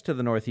next to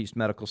the Northeast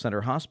Medical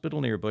Center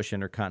Hospital near Bush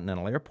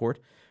Intercontinental Airport.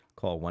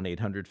 Call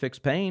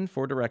 1-800-FIX-PAIN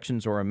for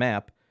directions or a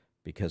map,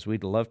 because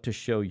we'd love to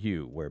show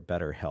you where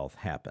better health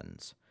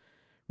happens.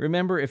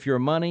 Remember, if your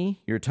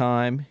money, your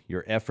time,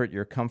 your effort,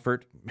 your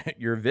comfort,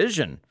 your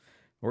vision,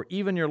 or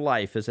even your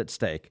life is at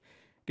stake,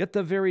 get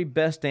the very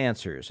best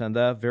answers and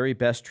the very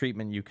best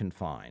treatment you can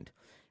find.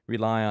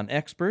 Rely on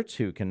experts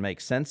who can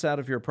make sense out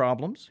of your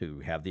problems,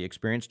 who have the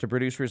experience to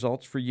produce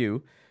results for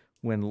you.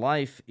 When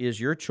life is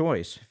your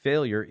choice,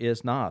 failure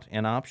is not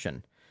an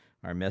option.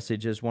 Our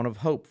message is one of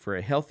hope for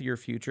a healthier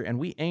future, and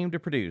we aim to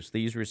produce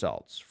these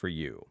results for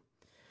you.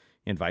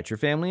 Invite your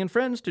family and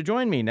friends to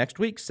join me next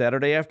week,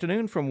 Saturday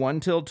afternoon from 1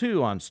 till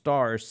 2 on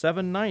Star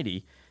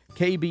 790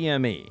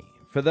 KBME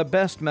for the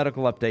best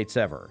medical updates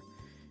ever,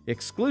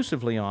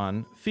 exclusively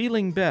on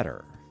Feeling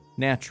Better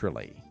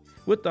Naturally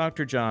with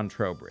Dr. John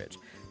Trowbridge.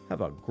 Have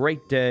a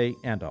great day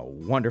and a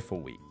wonderful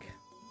week.